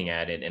 pointing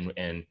at it,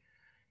 and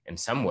in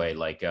some way,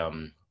 like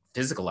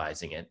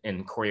physicalizing it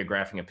and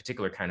choreographing a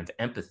particular kind of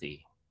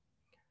empathy.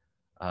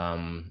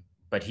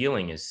 But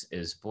healing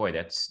is boy,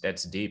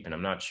 that's deep, and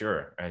I'm not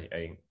sure.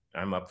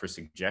 I'm up for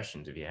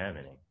suggestions if you have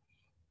any.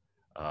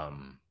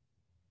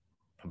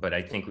 But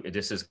I think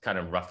this is kind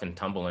of rough and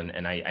tumble,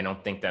 and I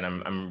don't think that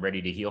I'm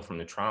ready to heal from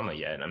the trauma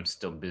yet. I'm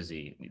still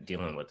busy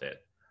dealing with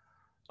it.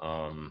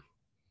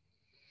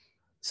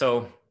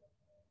 So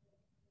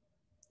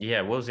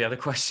yeah, what was the other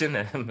question?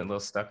 I'm a little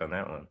stuck on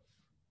that one.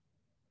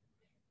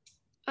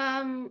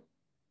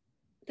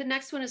 The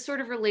next one is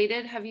sort of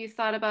related. Have you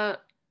thought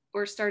about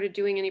or started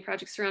doing any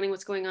projects surrounding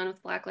what's going on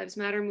with Black Lives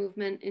Matter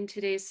movement in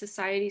today's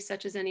society,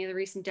 such as any of the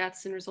recent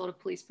deaths and result of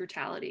police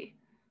brutality?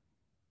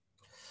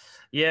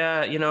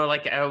 Yeah, you know,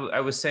 like I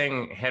was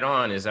saying head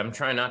on, is I'm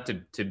trying not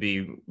to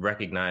be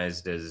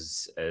recognized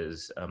as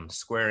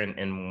square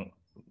in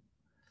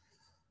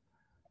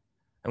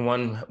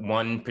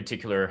one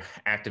particular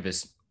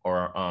activist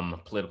or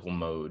political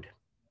mode.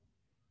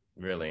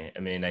 Really, I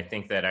mean, I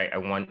think that I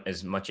want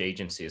as much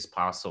agency as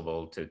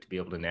possible to be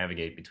able to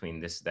navigate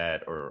between this,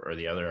 that, or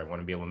the other. I want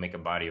to be able to make a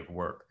body of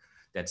work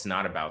that's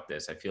not about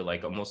this. I feel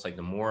like almost like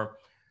the more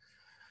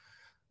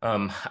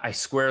I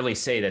squarely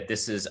say that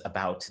this is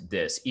about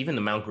this. Even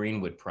the Mount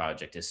Greenwood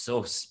project is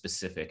so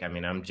specific. I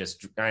mean,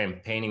 I am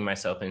painting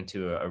myself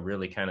into a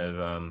really kind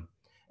of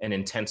an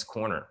intense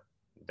corner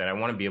that I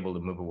want to be able to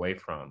move away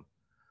from.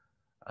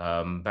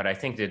 But I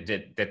think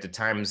that the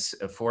times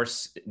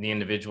force the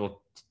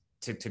individual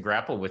to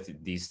grapple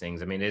with these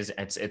things. I mean, it's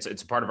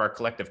a part of our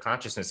collective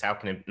consciousness. How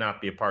can it not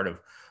be a part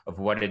of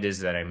what it is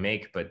that I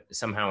make? But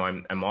somehow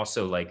I'm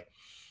also like,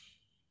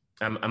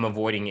 I'm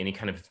avoiding any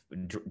kind of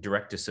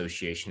direct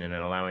association and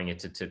allowing it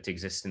to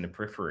exist in the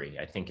periphery.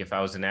 I think if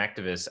I was an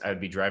activist, I'd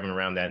be driving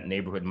around that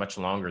neighborhood much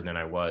longer than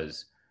I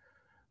was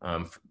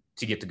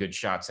to get the good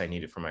shots I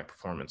needed for my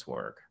performance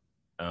work.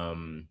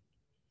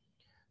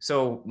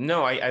 So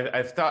no,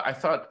 I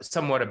thought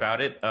somewhat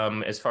about it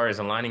as far as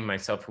aligning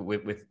myself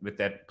with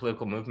that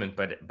political movement,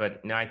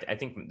 but no, I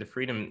think the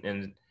freedom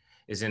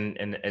is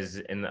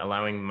in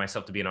allowing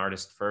myself to be an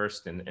artist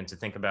first and to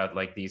think about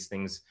like these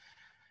things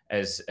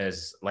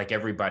as like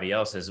everybody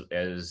else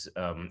as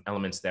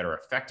elements that are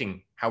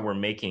affecting how we're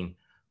making,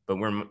 but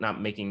we're not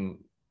making,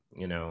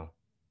 you know,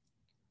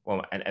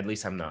 well, at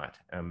least I'm not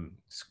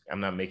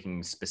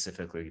making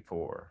specifically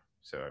for,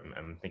 so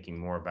I'm thinking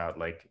more about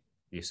like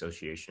the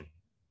association.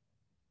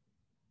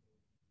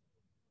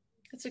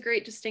 It's a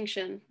great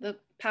distinction. The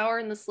power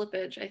and the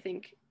slippage, I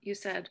think you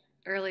said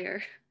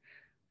earlier,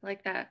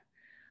 like that.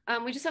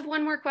 We just have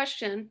one more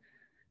question.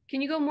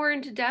 Can you go more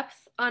into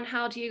depth on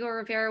how Diego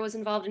Rivera was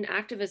involved in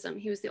activism?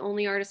 He was the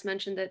only artist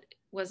mentioned that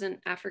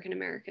wasn't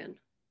African-American.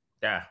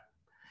 Yeah.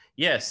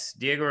 Yes,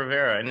 Diego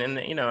Rivera.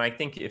 And you know, I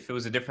think if it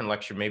was a different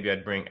lecture, maybe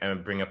I'd bring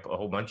up a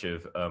whole bunch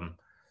of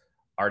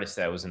artists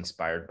that I was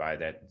inspired by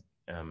that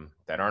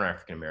aren't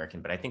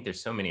African-American, but I think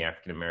there's so many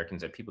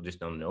African-Americans that people just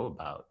don't know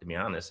about, to be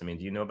honest. I mean,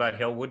 do you know about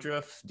Hale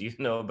Woodruff? Do you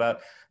know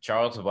about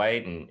Charles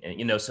White? And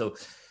you know, so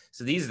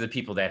these are the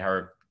people that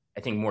are,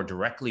 I think, more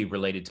directly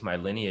related to my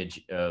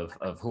lineage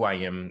of who I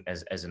am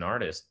as an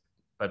artist.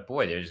 But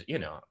boy, there's, you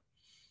know,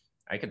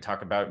 I could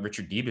talk about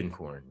Richard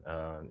Diebenkorn,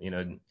 you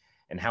know,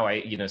 and how I,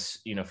 you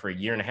know, for a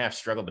year and a half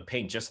struggled to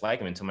paint just like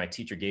him until my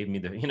teacher gave me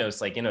the, you know,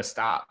 it's like, you know,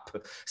 stop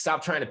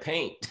trying to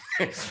paint.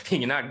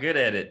 You're not good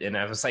at it. And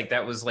I was like,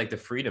 that was like the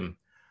freedom.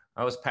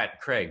 I was Pat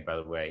Craig, by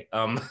the way.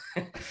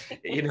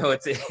 You know,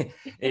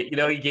 you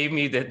know, he gave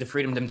me the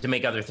freedom to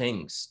make other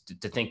things,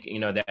 to think, you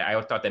know, that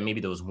I thought that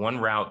maybe there was one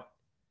route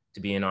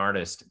to be an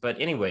artist. But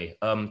anyway,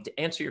 to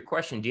answer your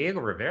question, Diego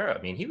Rivera,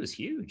 I mean, he was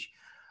huge.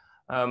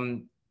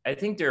 I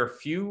think there are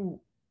few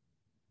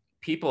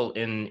people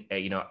in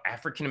you know,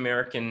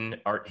 African-American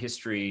art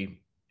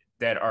history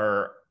that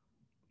are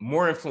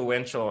more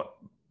influential,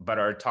 but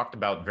are talked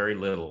about very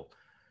little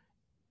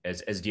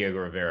as Diego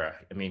Rivera.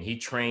 I mean, he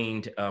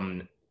trained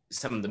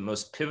some of the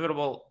most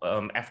pivotal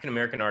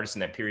African-American artists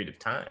in that period of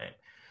time.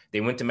 They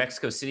went to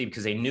Mexico City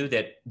because they knew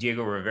that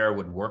Diego Rivera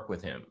would work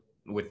with them.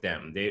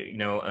 They, you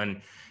know,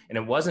 and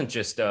it wasn't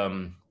just,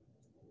 it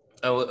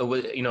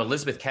was, you know,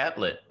 Elizabeth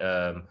Catlett,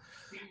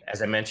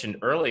 as I mentioned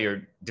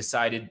earlier,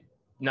 decided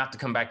not to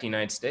come back to the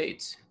United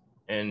States.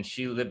 And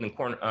she lived in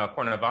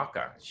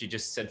Cuernavaca. She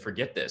just said,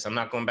 forget this. I'm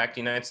not going back to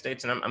the United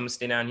States, and I'm going to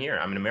stay down here.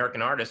 I'm an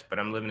American artist, but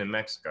I'm living in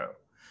Mexico.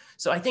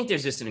 So I think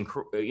there's just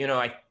you know,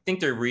 I think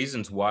there are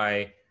reasons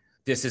why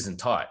this isn't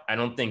taught. I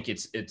don't think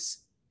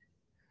it's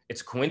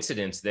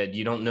coincidence that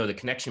you don't know the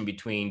connection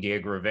between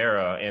Diego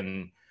Rivera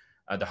and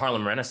the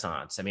Harlem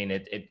Renaissance. I mean,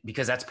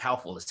 because that's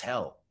powerful as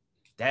hell.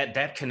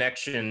 That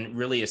connection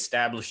really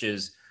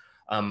establishes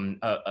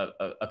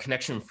a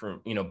connection for,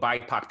 you know,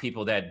 BIPOC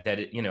people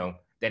that you know,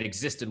 that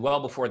existed well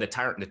before the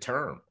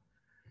term.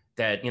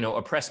 That, you know,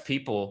 oppressed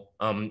people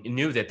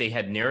knew that they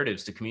had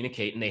narratives to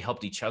communicate, and they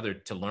helped each other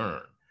to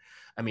learn.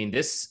 I mean,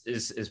 this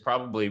is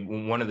probably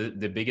one of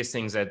the biggest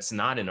things that's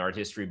not in art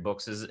history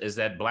books is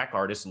that Black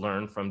artists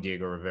learned from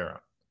Diego Rivera,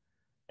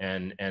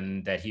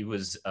 and that he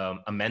was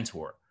a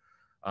mentor.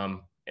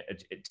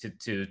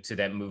 to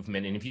that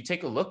movement. And if you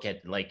take a look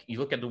at, like, you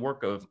look at the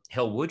work of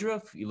Hale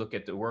Woodruff, you look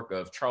at the work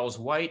of Charles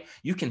White,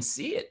 you can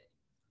see it.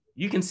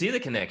 You can see the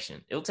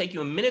connection. It'll take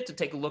you a minute to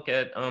take a look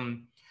at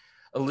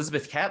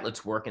Elizabeth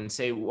Catlett's work and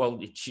say, well,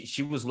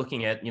 she was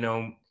looking at, you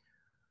know,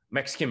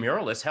 Mexican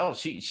muralists. Hell,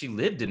 she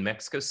lived in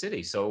Mexico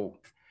City. So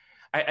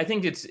I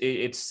think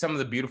it's some of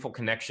the beautiful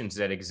connections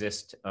that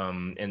exist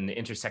and the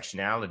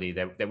intersectionality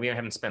that we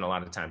haven't spent a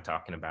lot of time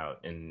talking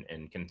about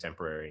in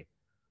contemporary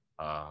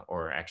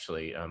or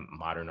actually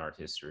modern art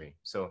history.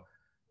 So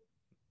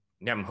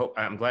yeah,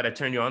 I'm glad I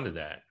turned you on to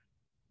that.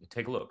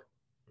 Take a look,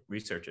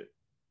 research it.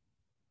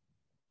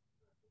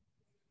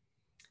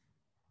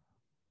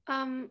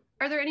 Are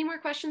there any more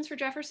questions for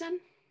Jefferson?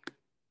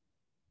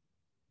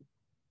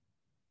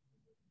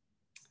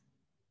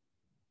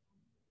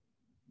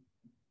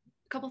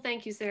 A couple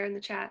thank yous there in the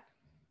chat.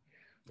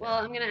 Well,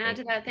 I'm going to add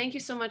to that. Thank you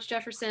so much,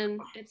 Jefferson.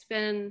 It's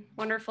been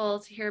wonderful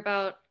to hear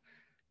about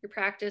your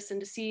practice and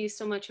to see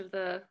so much of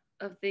the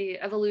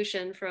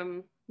evolution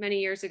from many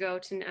years ago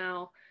to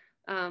now.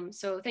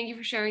 So thank you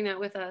for sharing that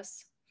with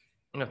us.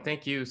 No,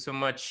 thank you so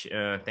much.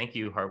 Thank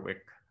you,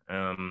 Hartwick.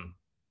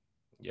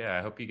 Yeah,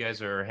 I hope you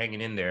guys are hanging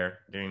in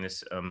there during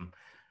this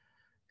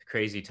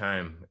crazy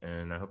time,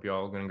 and I hope you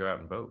all are going to go out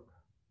and vote.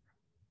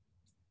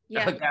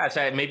 Yeah. Oh gosh,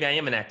 maybe I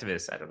am an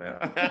activist. I don't know.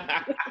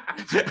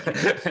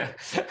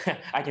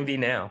 I can be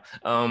now.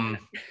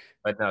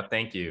 But no,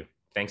 thank you.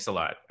 Thanks a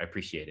lot. I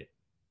appreciate it.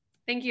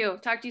 Thank you.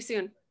 Talk to you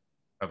soon.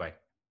 Bye-bye.